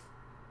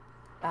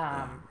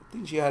 I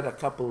think she had a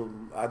couple of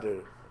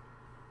other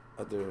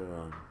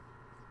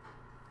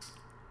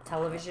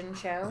television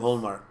shows.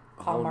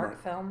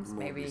 Hallmark films,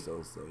 maybe.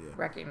 Also, yeah.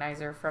 Recognize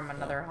her from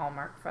another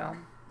Hallmark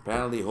film.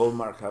 Apparently,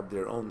 Hallmark have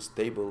their own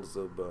stables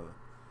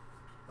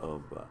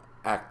of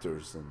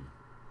actors, and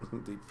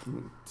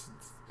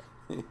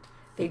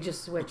they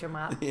just switch them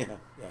up. Yeah.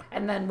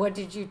 And then, what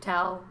did you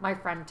tell my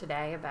friend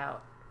today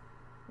about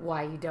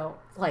why you don't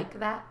like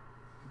that?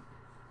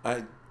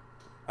 I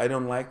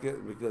don't like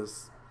it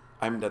because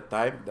I'm the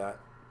type that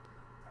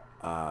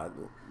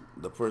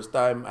the first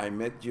time I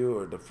met you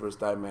or the first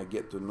time I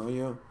get to know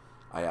you,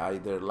 I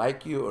either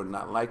like you or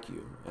not like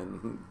you,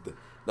 and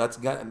that's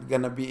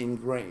gonna be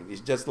ingrained. It's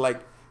just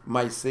like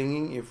my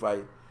singing. If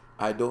I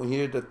don't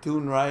hear the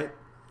tune right,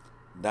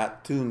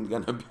 that tune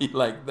gonna be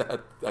like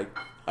that.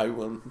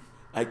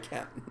 I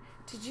can't.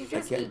 Did you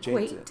just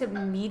equate to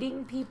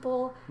meeting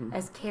people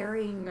as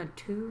carrying a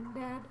tune,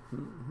 Dad?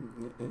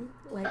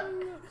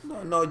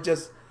 No,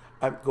 just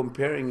I'm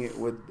comparing it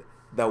with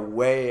the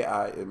way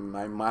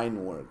my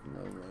mind works.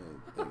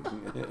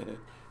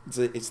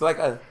 It's like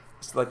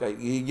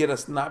you get a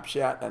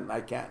snapshot and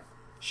I can't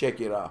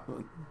shake it off.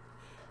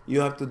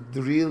 You have to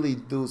really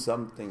do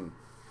something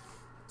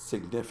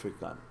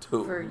significant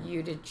for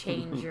you to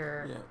change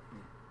your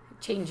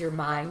change your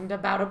mind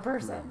about a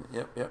person.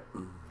 Yep.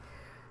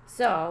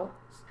 So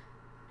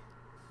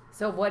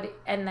what?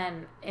 And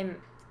then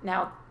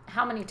now,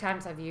 how many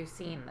times have you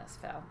seen this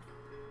film?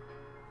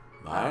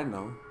 I don't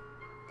know.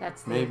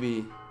 That's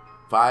maybe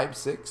 5,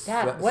 6.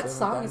 Dad, what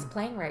song is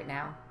playing right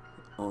now?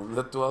 On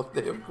the 12th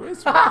day of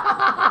Christmas.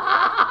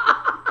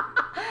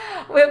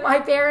 Well, my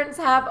parents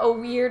have a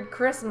weird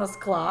Christmas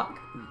clock.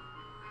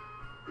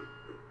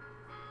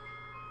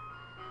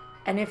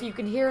 And if you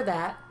can hear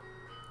that.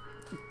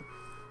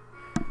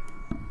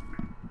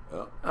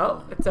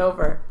 Oh, it's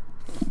over.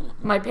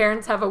 My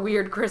parents have a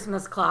weird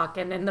Christmas clock,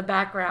 and in the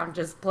background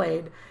just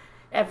played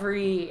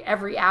every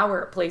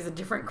hour it plays a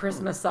different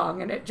Christmas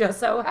song, and it just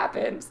so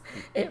happens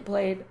it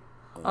played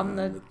on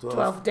the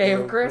 12th day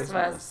of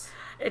Christmas.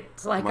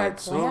 It's like I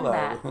planned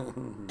that.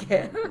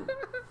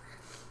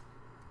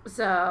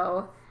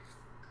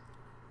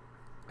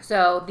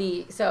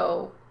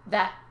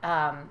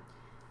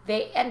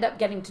 They end up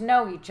getting to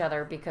know each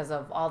other because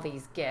of all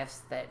these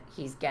gifts that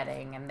he's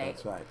getting, and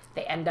That's right.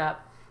 They end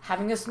up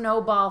having a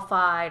snowball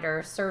fight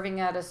or serving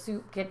at a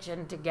soup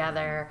kitchen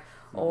together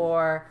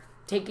or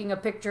taking a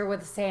picture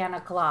with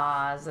Santa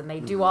Claus, and they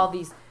do all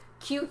these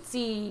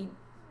cutesy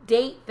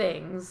date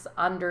things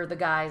under the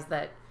guise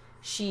that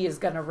she's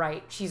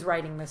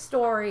writing the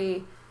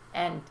story,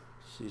 and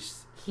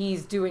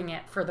he's doing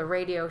it for the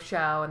radio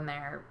show, and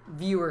their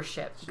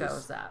viewership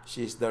goes up.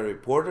 She's the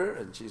reporter,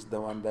 and she's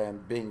the one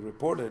that being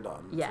reported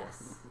on.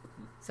 Yes.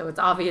 So it's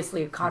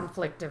obviously a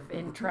conflict of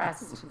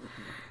interest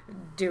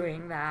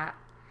doing that.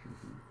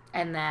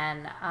 And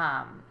then,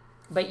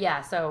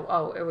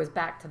 it was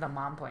back to the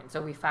mom point.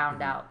 So we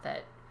found out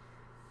that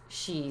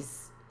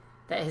his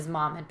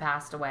mom had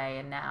passed away,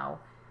 and now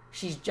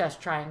she's just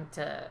trying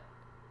to,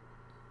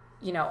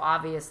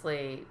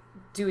 obviously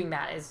doing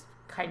that is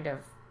kind of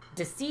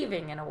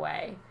deceiving in a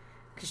way,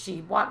 because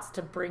she wants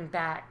to bring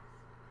back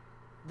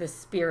the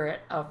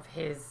spirit of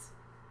his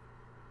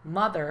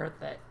mother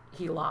that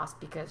he lost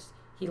because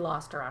he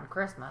lost her on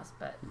Christmas,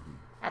 but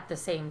at the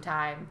same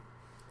time,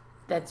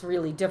 that's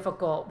really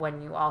difficult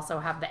when you also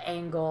have the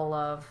angle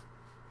of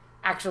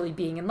actually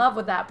being in love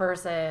with that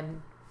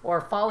person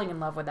or falling in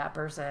love with that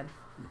person,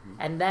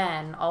 and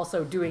then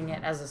also doing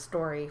it as a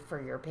story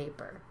for your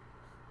paper.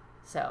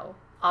 So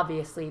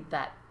obviously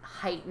that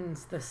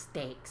heightens the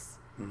stakes,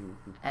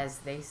 as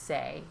they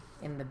say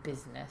in the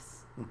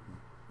business,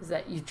 is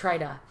that you try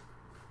to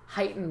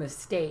heighten the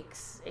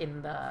stakes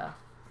in the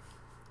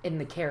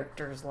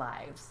characters'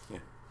 lives. Yeah.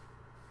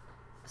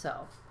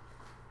 So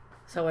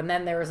and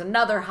then there was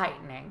another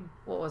heightening.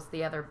 What was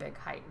the other big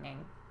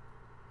heightening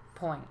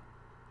point?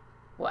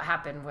 What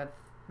happened with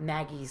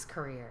Maggie's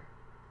career?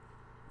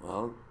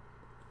 Well,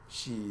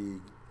 she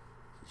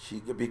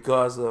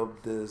because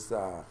of this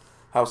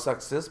how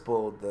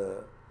successful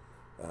the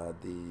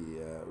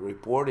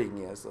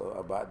reporting is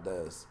about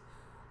this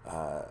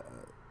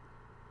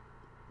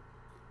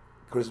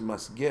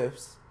Christmas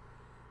gifts,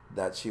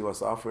 that she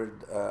was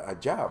offered a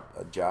job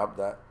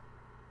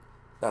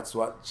that's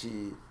what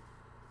she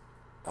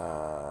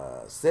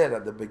said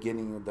at the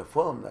beginning of the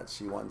film that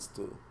she wants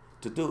to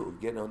do,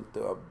 get onto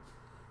a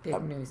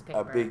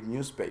big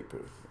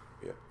newspaper.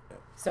 Yeah.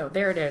 So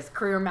there it is,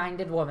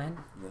 career-minded woman.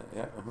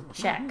 Yeah.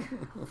 Check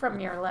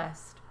from your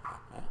list.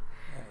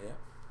 Yeah.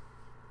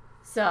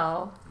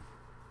 So,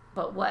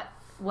 but what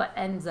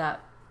ends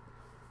up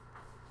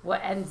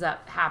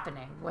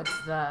happening?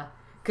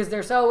 Because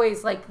there's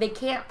always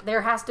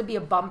there has to be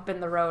a bump in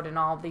the road in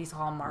all these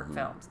Hallmark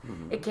films.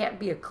 It can't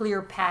be a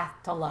clear path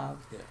to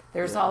love. Yeah.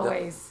 There's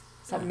always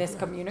some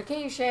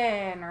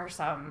miscommunication or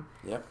some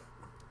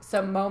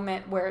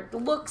moment where it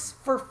looks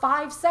for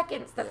 5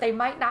 seconds that they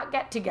might not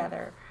get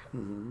together.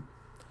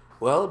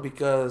 Well,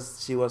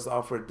 because she was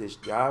offered this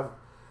job,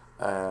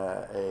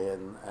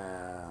 and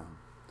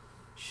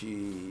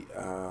she,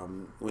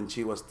 when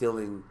she was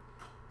telling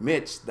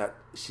Mitch that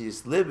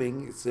she's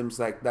living, it seems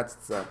like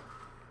that's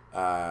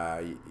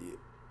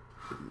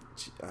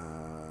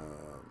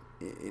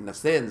in a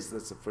sense,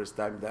 that's the first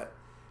time that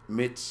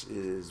Mitch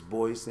is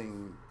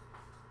voicing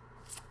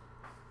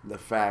the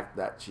fact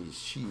that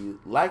she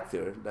liked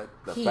her, that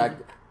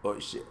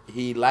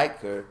he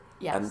liked her,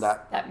 yes, and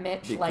that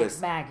Mitch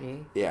likes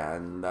Maggie. Yeah,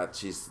 and that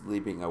she's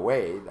sleeping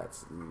away.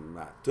 That's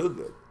not too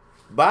good.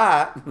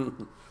 But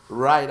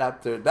right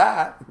after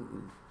that,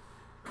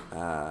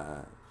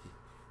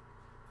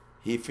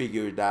 he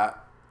figured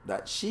out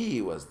that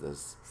she was the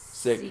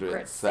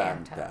secret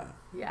Santa.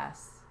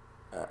 Yes.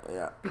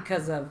 Yeah.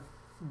 Because of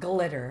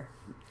glitter.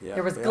 Yeah,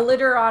 there was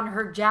glitter on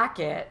her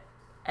jacket,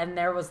 and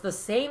there was the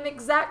same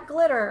exact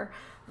glitter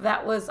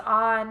that was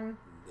on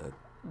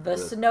the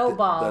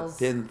snowballs.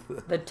 The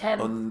 10th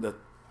on the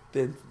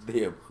 10th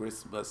day of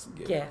Christmas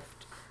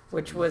gift,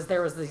 which was,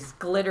 there was these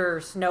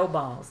glitter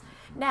snowballs.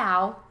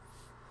 Now,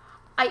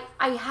 that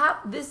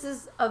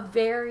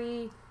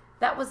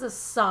was a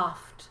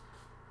soft,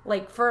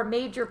 like for a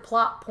major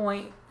plot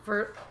point,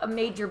 for a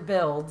major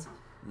build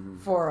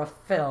for a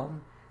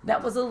film,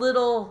 that was a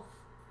little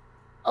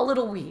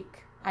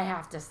weak, I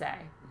have to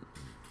say.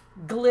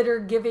 Glitter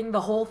giving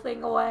the whole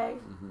thing away,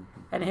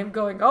 and him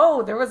going,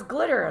 oh, there was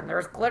glitter, and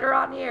there's glitter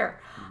on here.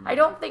 I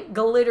don't think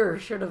glitter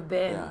should have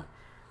been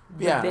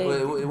the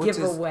big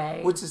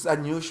giveaway. Which is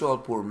unusual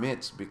for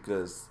Mitch,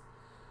 because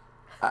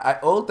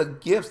all the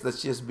gifts that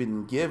she has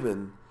been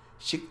given,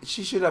 she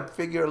should have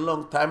figured a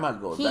long time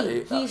ago.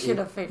 He should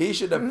have figured.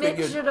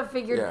 Mitch should have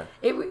figured. Yeah.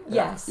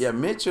 Yes. Yeah,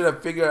 Mitch should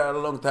have figured out a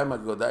long time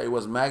ago that it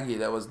was Maggie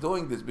that was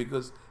doing this,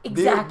 because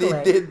exactly.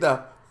 they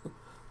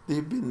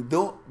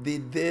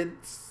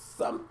did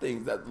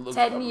something that looked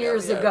 10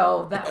 years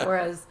ago that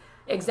was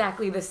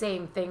exactly the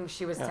same thing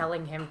she was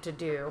telling him to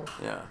do.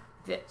 Yeah.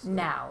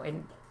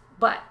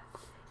 But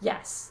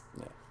yes.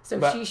 Yeah.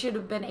 So she should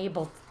have been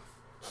able.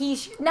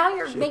 Now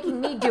you're making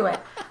me do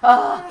it.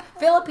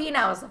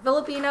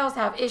 Filipinos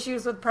have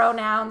issues with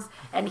pronouns,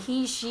 and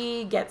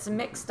she gets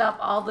mixed up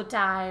all the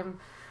time.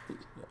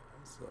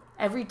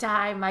 Every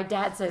time my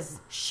dad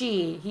says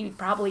she, he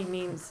probably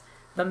means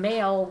the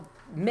male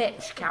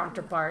Mitch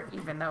counterpart,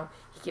 even though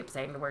he keeps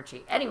saying the word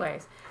she.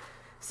 Anyways,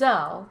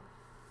 so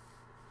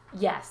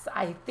yes,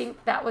 I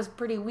think that was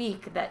pretty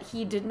weak, that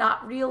he did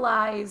not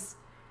realize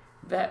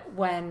that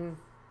when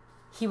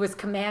he was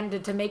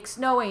commanded to make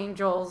snow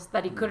angels,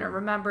 that he couldn't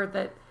remember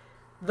that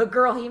the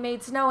girl he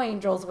made snow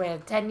angels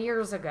with 10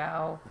 years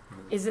ago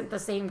isn't the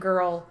same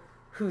girl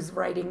who's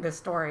writing the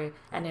story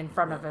and in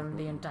front of him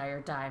the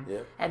entire time.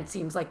 Yep. And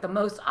seems like the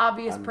most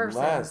obvious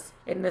person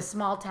in this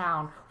small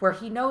town where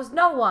he knows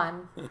no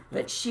one,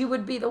 that she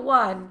would be the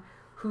one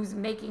who's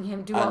making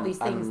him do all these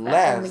things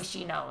that only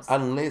she knows.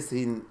 Unless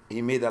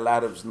he made a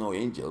lot of snow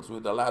angels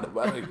with a lot of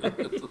other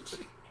girls.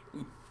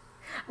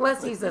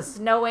 Unless he's a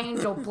snow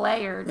angel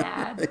player,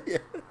 Dad. Yeah.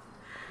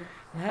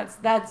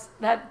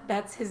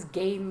 That's his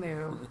game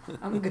move.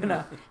 I'm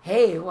gonna,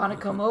 hey, want to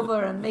come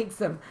over and make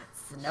some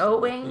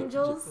snow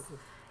angels?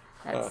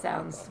 That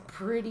sounds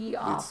pretty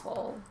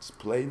awful. It's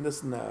play in the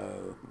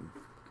snow.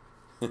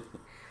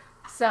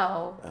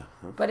 So,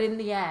 but in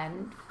the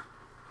end,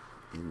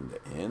 In the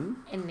end?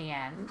 In the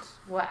end,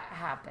 what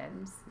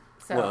happens?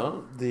 So,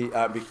 Well,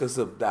 because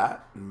of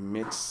that,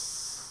 Mitch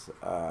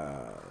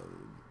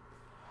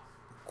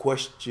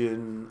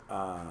questioned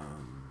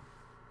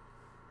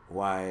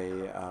why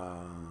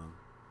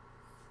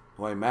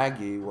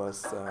Maggie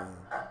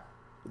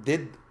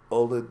did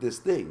all of these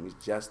things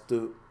just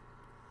to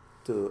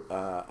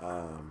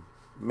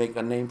make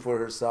a name for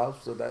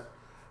herself so that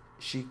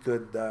she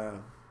could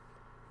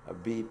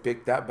be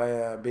picked up by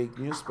a big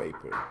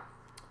newspaper,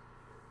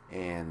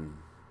 and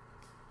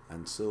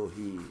so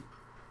he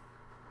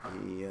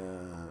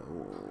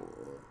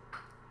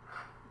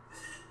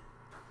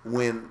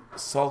went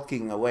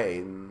sulking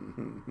away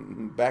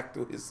back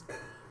to his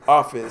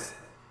office.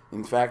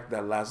 In fact,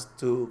 the last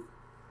two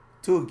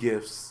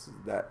gifts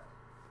that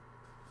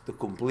to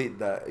complete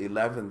the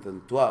 11th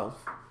and 12th,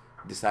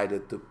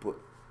 decided to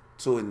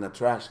throw in the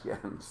trash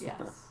cans.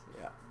 Yes.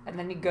 Yeah. And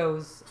then he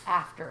goes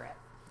after it.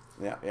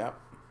 Yeah.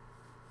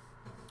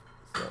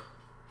 So.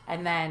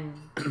 And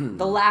then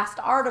the last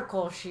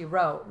article she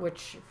wrote,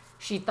 which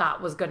she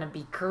thought was going to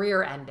be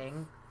career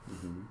ending,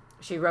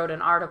 she wrote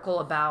an article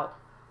about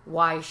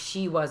why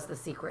she was the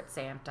Secret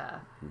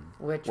Santa,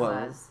 which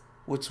was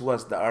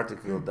the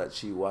article that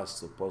she was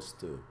supposed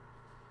to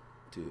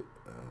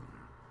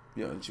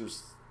she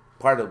was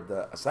part of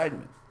the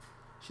assignment.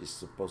 She's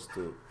supposed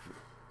to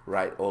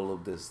write all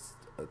of this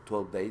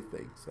 12-day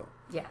thing. So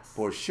yes,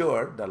 for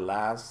sure, the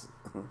last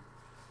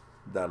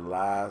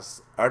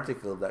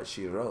article that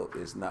she wrote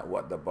is not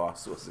what the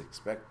boss was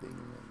expecting.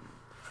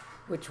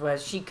 Which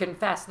was, she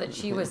confessed that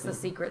she was the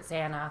Secret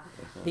Santa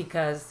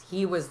because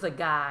he was the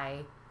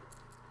guy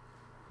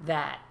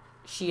that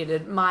she had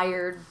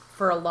admired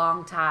for a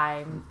long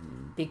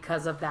time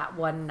because of that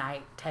one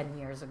night 10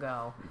 years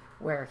ago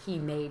where he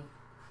made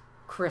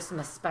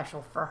Christmas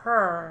special for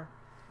her,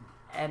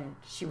 and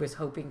she was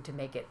hoping to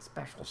make it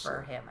special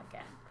for him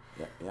again.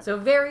 Yeah. So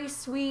very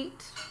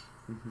sweet,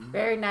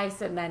 very nice,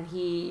 and then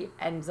he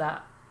ends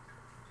up.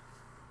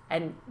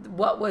 And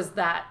what was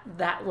that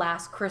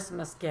last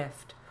Christmas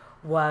gift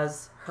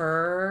was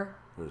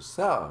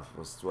herself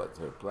was what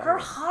her plan. Her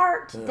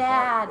heart,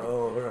 Dad. Heart.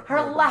 Oh,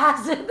 her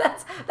last.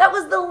 That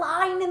was the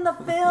line in the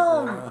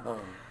film.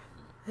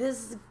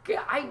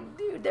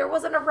 There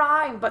wasn't a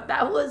rhyme, but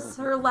that was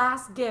her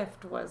last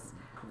gift, was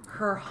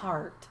her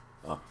heart.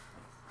 Oh.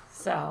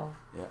 So,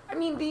 yeah. I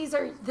mean,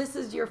 this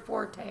is your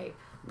forte,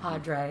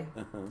 Padre.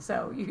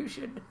 So you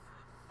should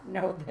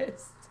know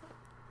this.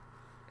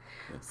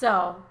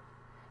 So,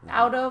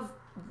 out of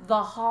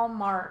the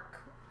Hallmarks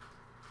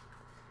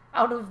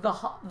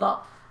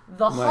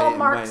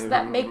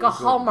that make a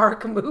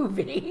Hallmark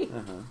movie,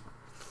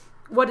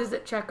 what does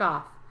it check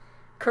off?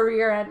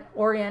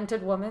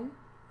 Career-oriented woman?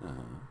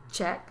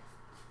 Check.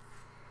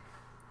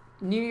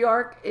 New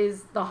York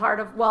is the heart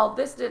of... Well,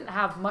 this didn't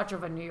have much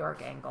of a New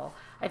York angle.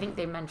 I think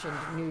they mentioned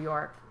New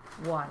York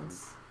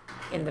once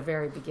in the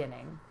very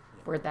beginning,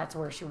 where that's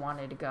where she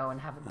wanted to go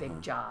and have a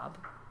big job.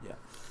 Yeah,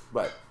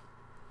 but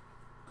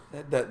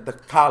the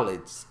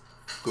college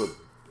could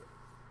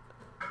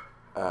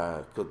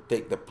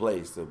take the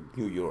place of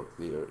New York.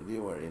 They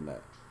were in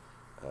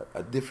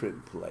a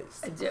different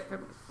place.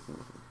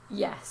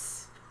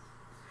 Yes.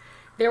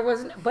 There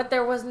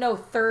was no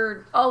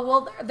third. Oh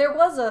well, there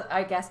was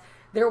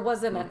there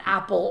wasn't an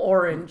apple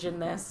orange in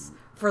this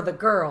for the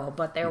girl,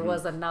 but there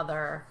was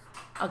a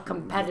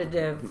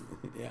competitive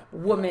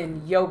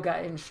woman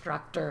yoga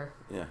instructor.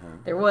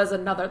 There was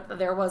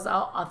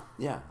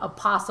a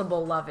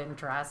possible love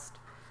interest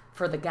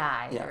for the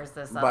guy. Yeah. There's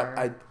this but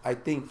other. I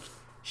think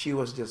she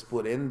was just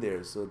put in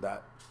there so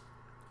that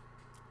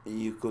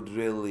you could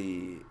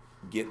really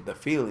get the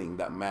feeling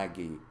that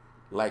Maggie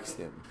likes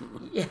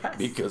him. Yes.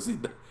 Because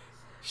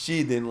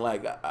she didn't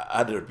like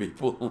other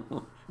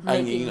people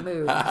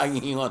Making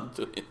hanging on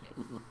to him.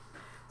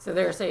 So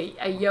there's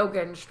a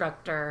yoga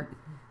instructor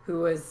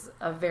who was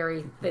a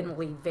very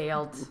thinly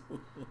veiled,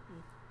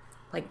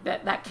 like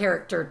that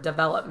character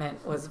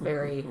development was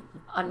very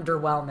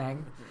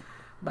underwhelming.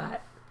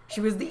 But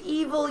she was the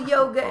evil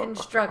yoga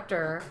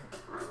instructor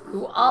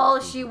who all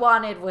she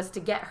wanted was to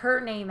get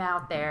her name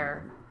out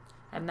there,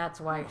 and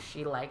that's why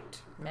she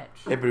liked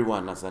Mitch.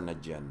 Everyone has an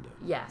agenda.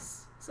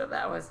 Yes. So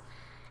that was,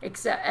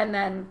 and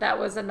then that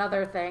was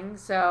another thing.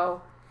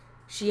 So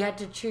she had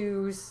to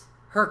choose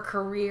her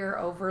career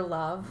over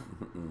love,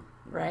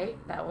 right?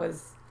 That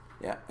was,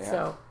 yeah.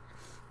 So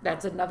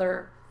that's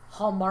another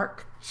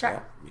Hallmark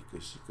check. Yeah,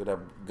 because she could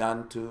have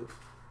gone to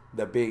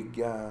the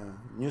big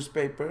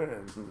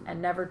newspaper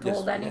and never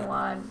told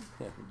anyone.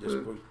 Yeah, just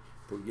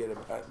forget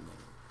about it.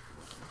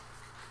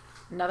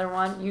 Another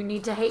one, you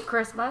need to hate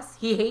Christmas.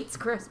 He hates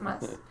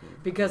Christmas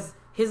because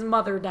his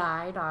mother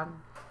died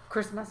on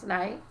Christmas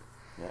night.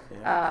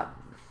 Yeah.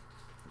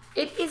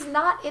 It is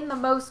not in the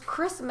most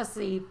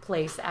Christmassy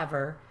place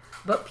ever,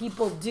 but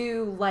people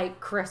do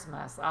like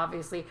Christmas.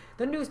 Obviously,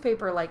 the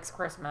newspaper likes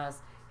Christmas.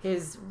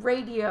 His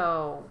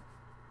radio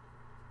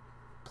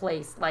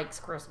place likes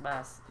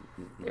Christmas.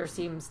 There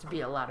seems to be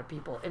a lot of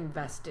people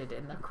invested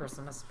in the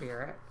Christmas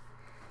spirit.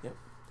 Yep.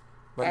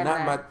 But And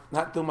then-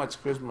 not too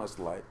much Christmas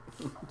light.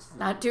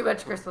 Not too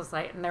much Christmas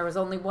light. And there was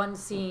only one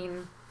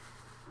scene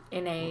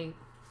in a...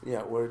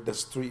 Yeah, where the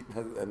street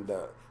and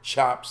the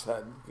shops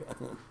had.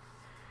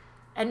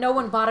 And no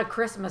one bought a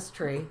Christmas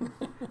tree.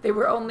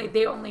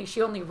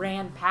 She only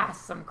ran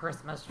past some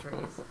Christmas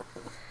trees.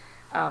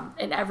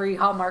 In every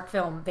Hallmark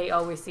film, they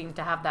always seem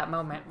to have that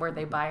moment where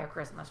they buy a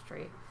Christmas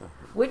tree.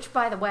 Which,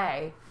 by the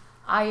way,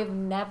 I have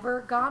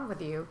never gone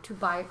with you to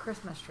buy a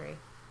Christmas tree.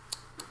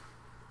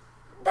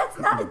 That's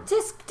not a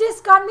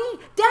disc on me.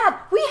 Dad,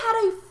 we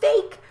had a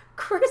fake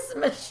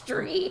Christmas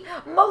tree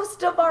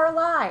most of our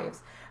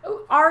lives.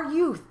 Our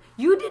youth.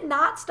 You did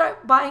not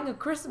start buying a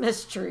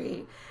Christmas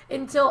tree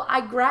until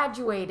I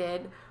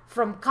graduated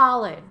from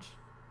college.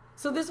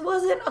 So this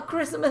wasn't a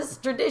Christmas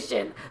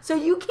tradition. So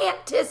you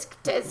can't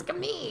tisk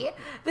me.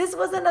 This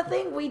wasn't a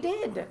thing we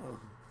did.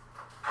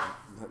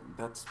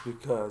 That's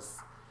because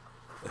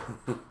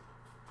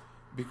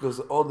because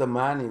all the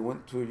money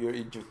went to your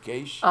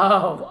education.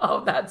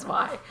 Oh, that's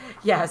why.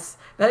 Yes,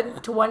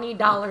 that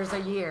 $20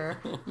 a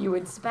year you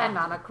would spend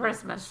on a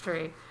Christmas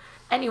tree.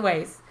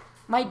 Anyways,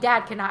 my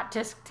dad cannot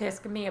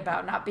tisk me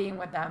about not being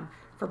with them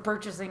for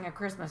purchasing a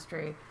Christmas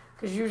tree.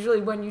 Because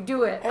usually when you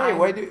do it, Hey, I'm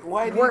why do you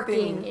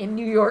working think- in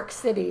New York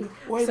City.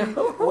 Why do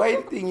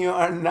you think you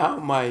are now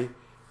my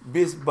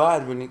best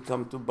bud when it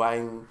comes to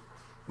buying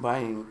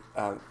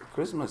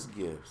Christmas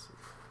gifts?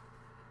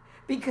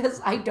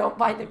 Because I don't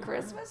buy the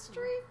Christmas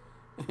tree?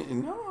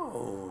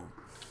 No,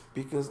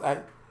 because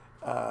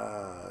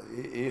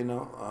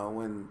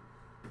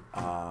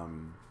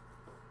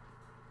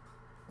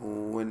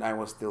when I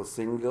was still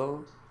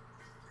single,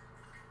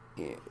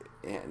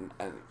 and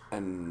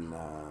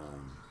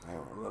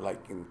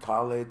like in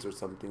college or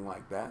something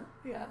like that,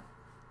 Yeah.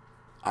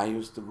 I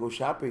used to go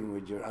shopping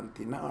with your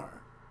Auntie Nar.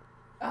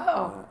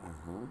 Oh.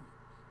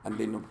 And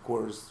then of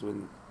course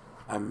when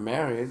I'm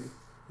married,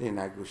 then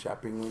I go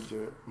shopping with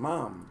your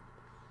mom.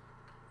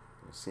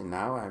 See,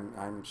 now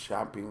I'm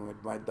shopping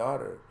with my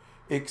daughter.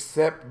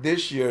 Except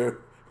this year.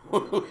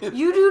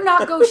 You do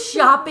not go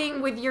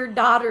shopping with your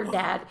daughter,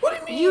 Dad.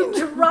 What do you mean?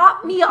 You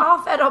drop me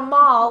off at a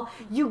mall.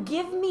 You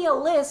give me a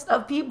list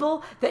of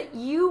people that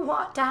you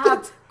want to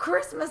have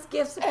Christmas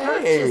gifts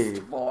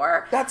purchased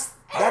for. That's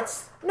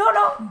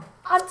No.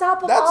 On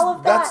top of all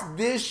of that. that's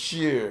this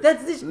year.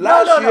 That's this-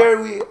 Last no.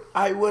 year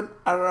I went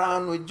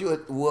around with you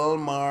at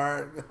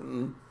Walmart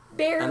and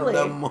Barely.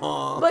 the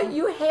mall. But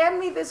you hand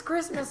me this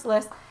Christmas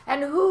list,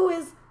 and who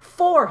is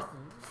fourth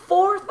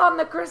on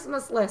the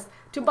Christmas list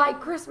to buy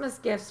Christmas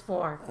gifts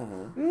for?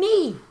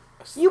 Me.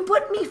 You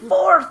put me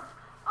fourth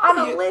on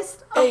a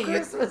list of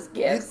Christmas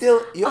gifts.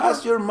 You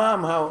ask your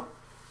mom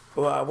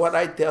what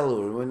I tell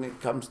her when it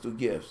comes to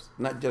gifts,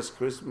 not just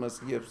Christmas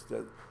gifts,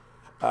 that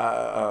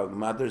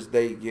Mother's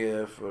Day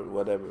gift or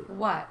whatever.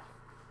 What?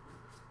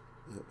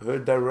 Her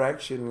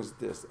direction is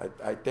this.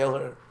 I tell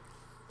her,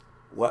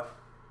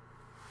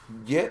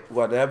 get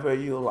whatever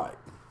you like.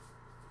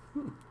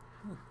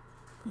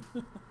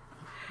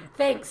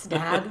 Thanks,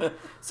 Dad.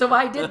 So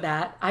I did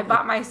that. I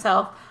bought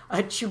myself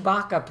a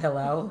Chewbacca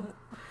pillow,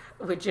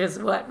 which is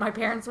what my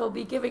parents will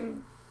be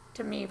giving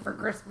to me for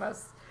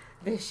Christmas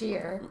this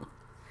year.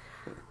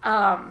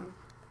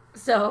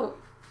 So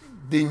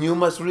Then you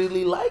must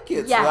really like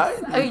it,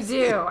 yes, right? I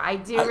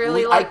do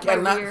really like I my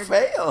cannot weird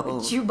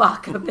fail.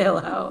 Chewbacca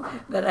pillow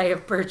that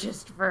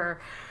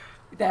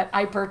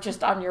I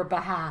purchased on your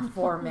behalf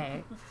for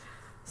me.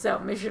 So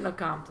mission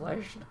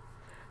accomplished.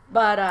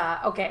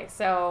 But okay,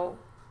 so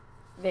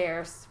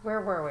where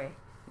were we?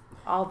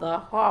 All the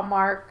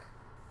Hallmark.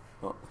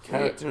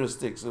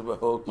 Characteristics of a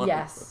whole month.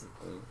 Yes.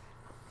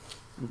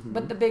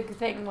 But the big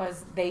thing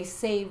was they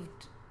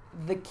saved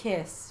the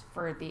kiss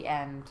for the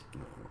end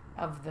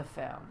of the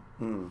film.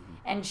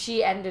 And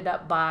she ended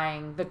up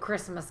buying the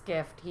Christmas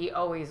gift he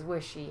always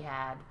wished he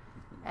had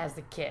as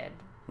a kid,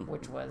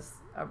 which was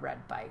a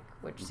red bike,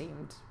 which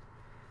seemed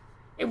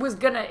it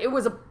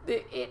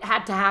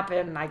had to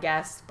happen, I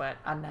guess, but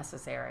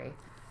unnecessary.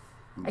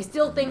 I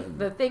still think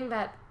the thing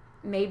that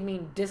made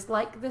me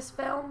dislike this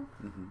film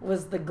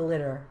was the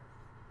glitter.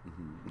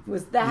 You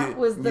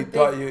big...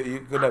 thought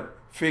you could have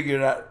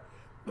figured out,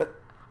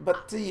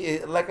 but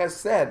see, like I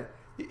said,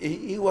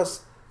 Mitch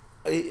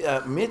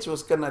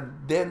was kind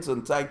of dense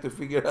on trying to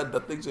figure out the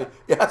things. It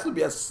has to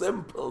be a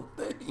simple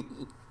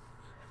thing.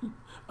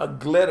 A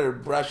glitter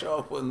brush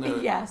off on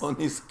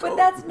his coat. But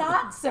that's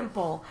not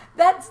simple.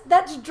 That's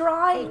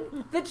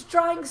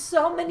drawing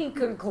so many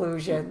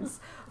conclusions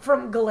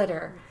from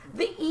glitter.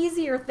 The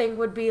easier thing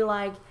would be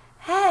like,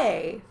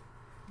 hey,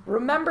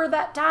 remember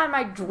that time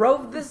I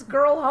drove this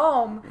girl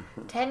home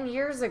 10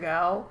 years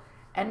ago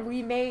and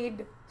we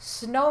made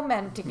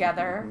snowmen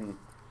together?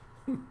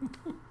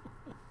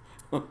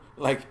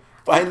 Like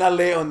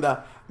finally on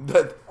the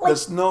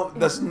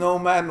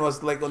snowman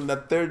was like on the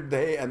third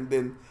day, and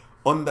then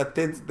on the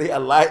 10th day a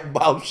light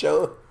bulb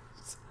shows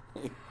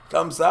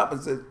comes up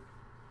and says,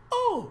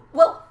 "Oh, oh,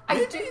 Well,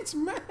 maybe it's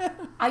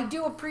man. I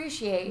do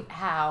appreciate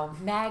how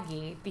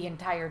Maggie the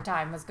entire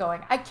time was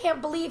going, I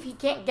can't believe he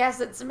can't guess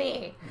it's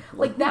me.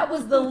 Like, that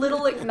was the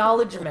little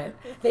acknowledgement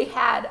they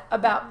had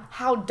about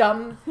how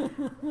dumb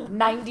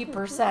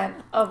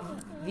 90%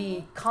 of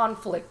the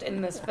conflict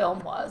in this film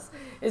was.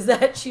 Is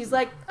that she's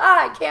like,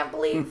 I can't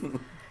believe.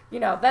 You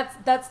know,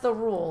 that's the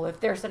rule. If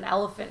there's an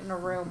elephant in a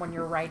room when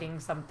you're writing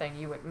something,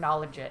 you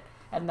acknowledge it.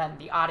 And then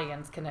the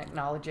audience can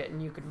acknowledge it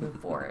and you can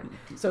move forward.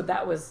 So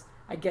that was,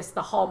 I guess,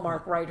 the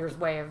Hallmark writer's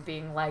way of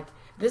being like,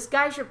 this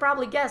guy should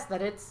probably guess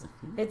that it's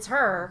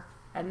her,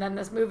 and then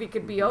this movie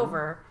could be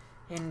over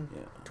in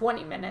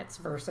 20 minutes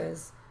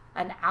versus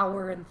an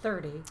hour and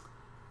 30.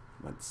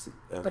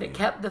 But it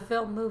kept the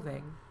film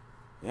moving.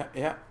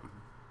 Yeah.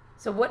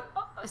 So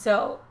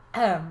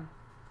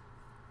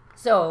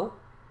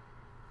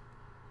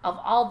of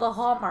all the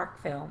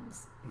Hallmark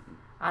films,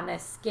 on a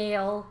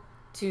scale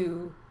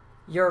to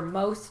your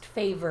most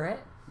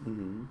favorite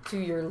to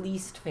your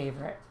least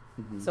favorite.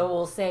 So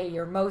we'll say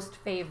your most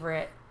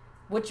favorite.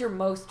 What's your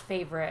most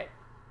favorite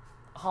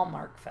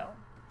Hallmark film?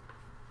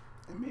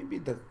 Maybe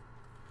the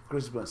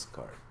Christmas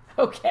Card.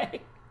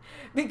 Okay,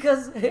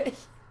 because it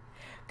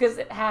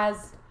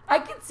has. I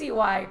can see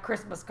why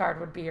Christmas Card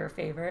would be your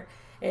favorite.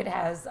 It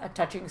has a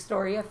touching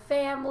story of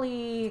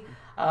family.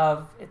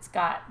 It's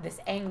got this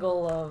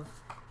angle of,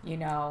 you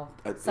know,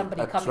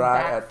 somebody coming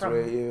back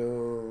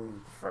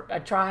from a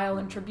trial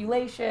and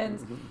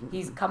tribulations.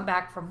 He's come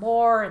back from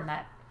war, and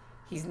that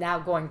he's now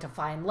going to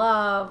find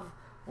love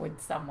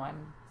with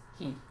someone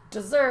he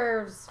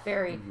deserves.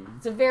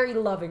 It's a very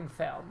loving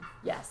film.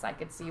 Yes, I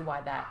could see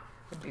why that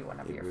would be one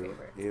of your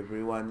favorites.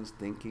 Everyone is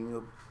thinking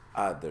of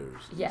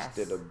others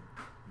instead of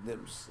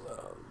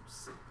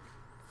themselves.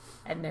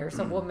 And there's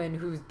a woman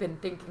who's been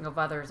thinking of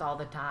others all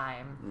the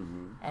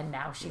time, and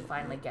now she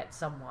finally gets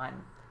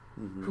someone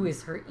who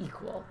is her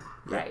equal,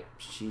 right?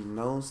 She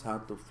knows how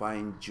to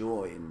find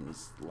joy in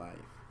his life.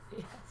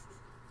 Yes.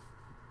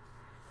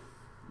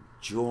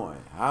 Joy.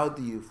 How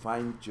do you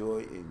find joy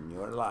in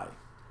your life?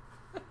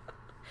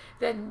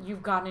 Then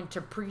you've gone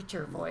into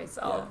preacher voice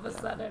all of a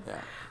sudden.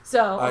 Yeah.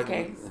 So,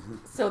 okay.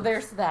 So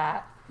there's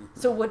that.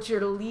 So what's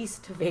your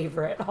least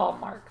favorite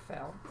Hallmark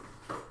film?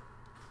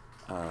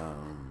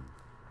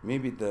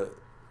 Maybe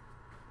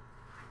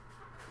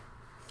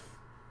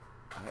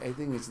I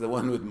think it's the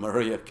one with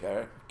Mariah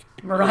Carey.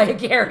 Mariah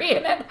Carey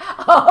in it.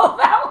 Oh,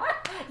 that one.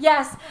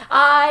 Yes,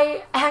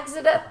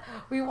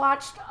 we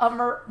watched a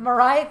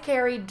Mariah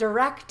Carey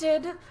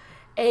directed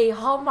a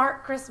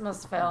Hallmark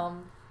Christmas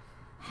film.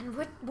 And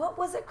what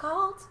was it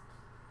called?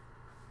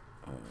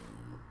 I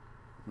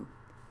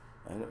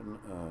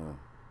don't know.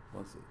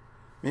 What's it?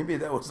 Maybe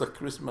that was a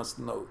Christmas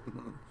Note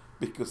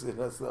because it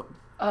has some.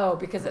 Oh,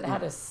 because it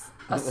had a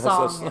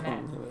song in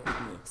it.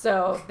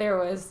 So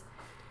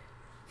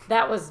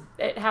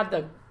it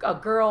had a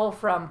girl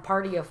from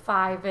Party of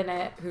Five in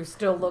it who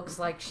still looks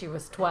like she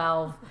was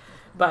 12,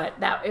 but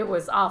it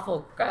was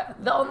awful.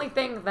 The only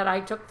thing that I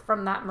took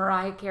from that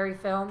Mariah Carey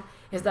film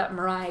is that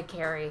Mariah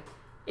Carey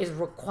is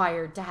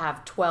required to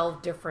have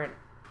 12 different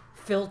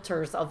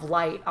filters of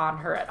light on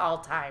her at all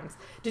times.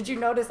 Did you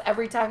notice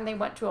every time they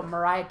went to a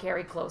Mariah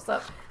Carey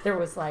close-up, there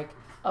was like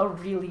a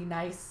really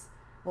nice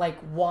like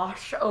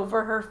wash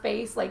over her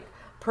face, like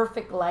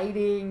perfect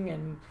lighting,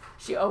 and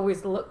she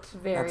always looked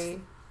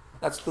very...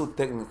 That's too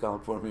technical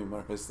for me,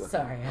 Marissa.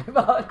 Sorry.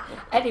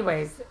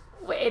 Anyways,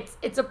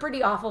 it's a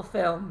pretty awful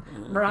film.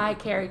 Mariah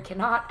Carey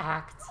cannot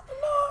act,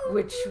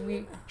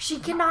 she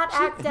cannot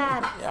act,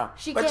 Dad. Yeah,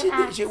 she but can't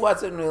act. She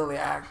wasn't really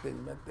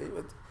acting, but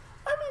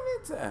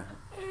it's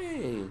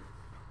hey.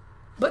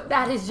 But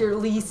that is your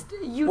least.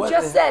 You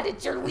just said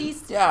it's your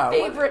least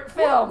favorite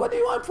film. What do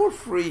you want for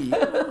free?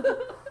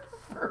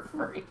 For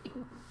free.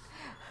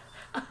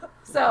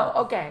 So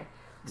okay,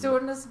 so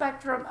in the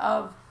spectrum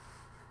of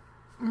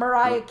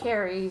Mariah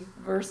Carey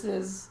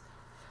versus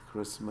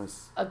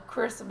a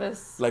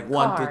Christmas like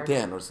card, 1 to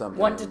 10 or something.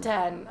 1 to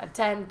 10, a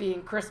 10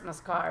 being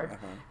Christmas card,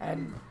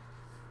 and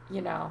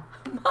you know,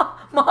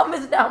 Mom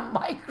is now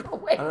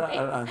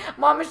microwaving.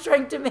 Mom is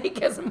trying to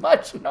make as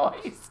much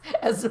noise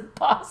as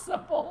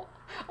possible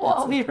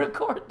while we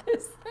record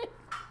this thing.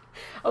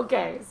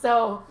 Okay,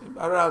 so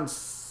around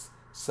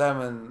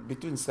 7,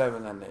 between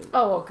 7 and 8.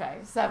 Oh, okay,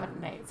 7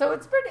 and 8. So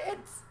it's pretty.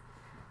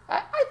 I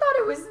thought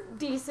it was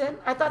decent.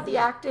 I thought the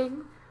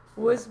acting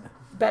was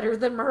better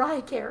than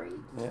Mariah Carey.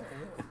 Yeah.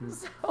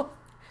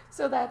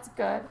 So that's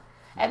good.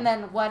 And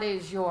then what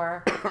is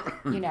your,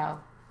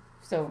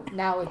 so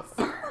now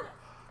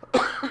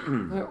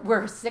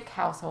we're a sick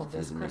household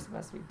this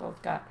Christmas. We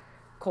both got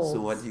colds.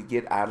 So what do you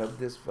get out of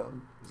this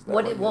film?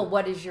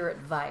 What is your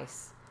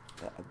advice?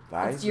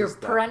 Advice? It's your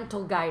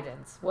parental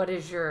guidance. What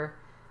is your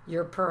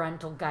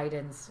parental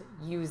guidance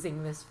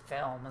using this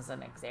film as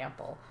an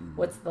example? Mm-hmm.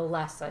 What's the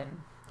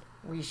lesson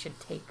we should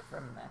take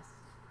from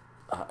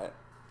this?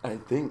 I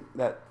think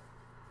that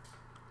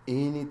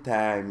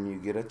anytime you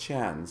get a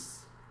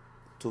chance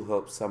to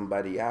help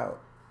somebody out,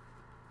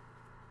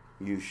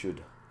 you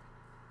should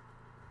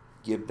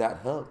give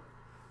that help,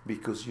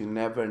 because you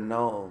never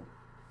know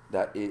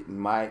that it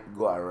might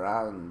go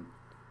around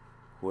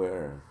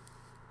where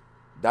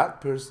that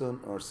person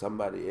or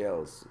somebody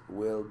else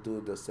will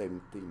do the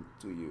same thing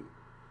to you.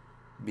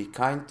 Be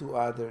kind to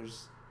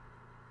others,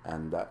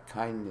 and that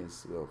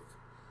kindness will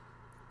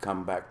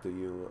come back to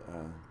you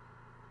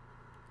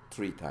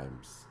 3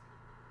 times.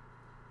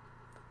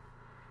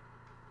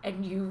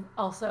 And you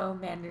also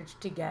managed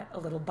to get a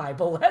little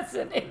Bible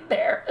lesson in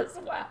there as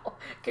well.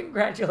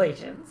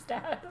 Congratulations,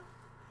 Dad.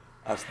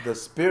 As the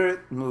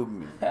Spirit moved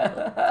me.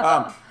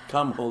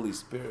 Come, Holy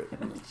Spirit.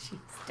 Jeez,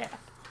 Dad.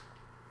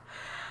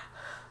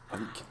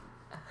 I'm kidding.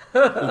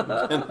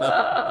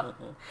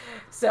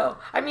 So,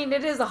 I mean,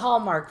 it is a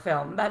Hallmark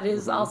film that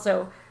is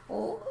also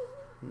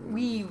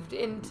weaved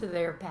into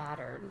their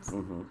patterns.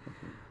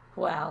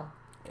 Well,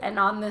 and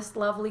on this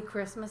lovely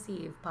Christmas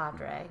Eve,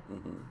 Padre,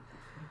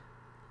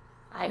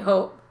 I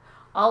hope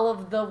all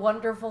of the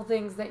wonderful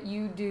things that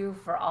you do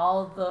for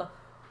all the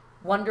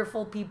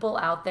wonderful people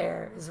out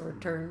there is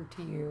returned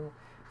to you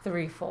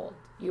threefold.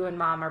 You and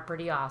Mom are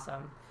pretty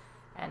awesome.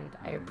 And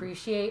I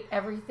appreciate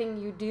everything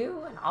you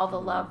do and all the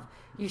love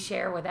you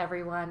share with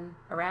everyone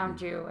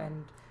around you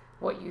and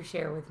what you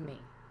share with me.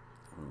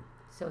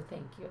 So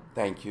thank you.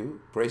 Thank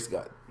you. Praise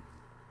God.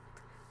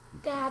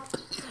 Dad,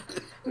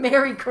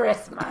 Merry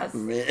Christmas.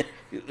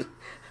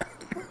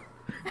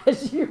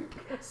 As you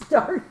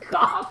start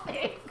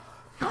coughing.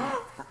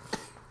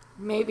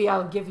 Maybe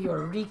I'll give you a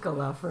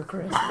Ricola for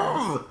Christmas.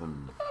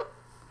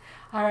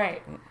 All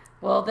right.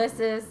 Well, this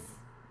is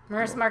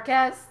Marissa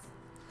Marquez.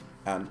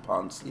 And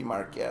Ponce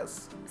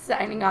Marquez.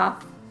 Signing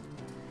off.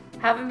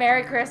 Have a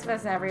Merry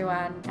Christmas,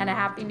 everyone, and a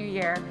Happy New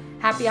Year.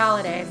 Happy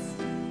holidays.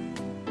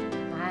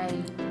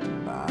 Bye.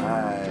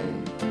 Bye.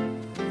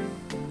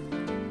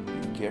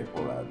 Be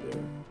careful out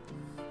there.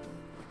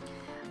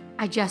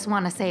 I just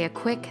want to say a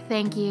quick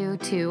thank you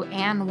to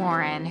Ann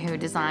Warren, who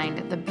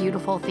designed the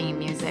beautiful theme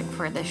music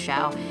for this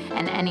show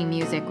and any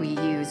music we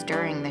use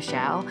during the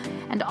show,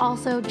 and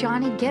also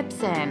Johnny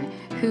Gibson,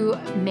 who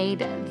made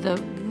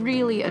the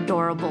really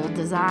adorable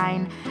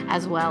design,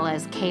 as well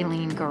as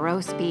Kayleen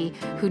Gorospe,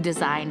 who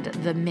designed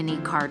the mini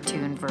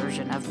cartoon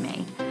version of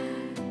me.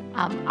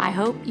 I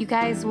hope you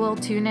guys will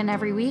tune in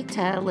every week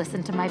to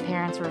listen to my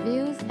parents'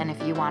 reviews. And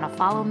if you want to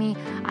follow me,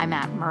 I'm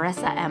at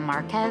Marissa M.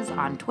 Marquez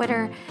on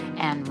Twitter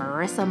and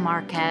Marissa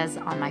Marquez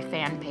on my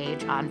fan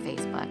page on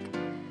Facebook.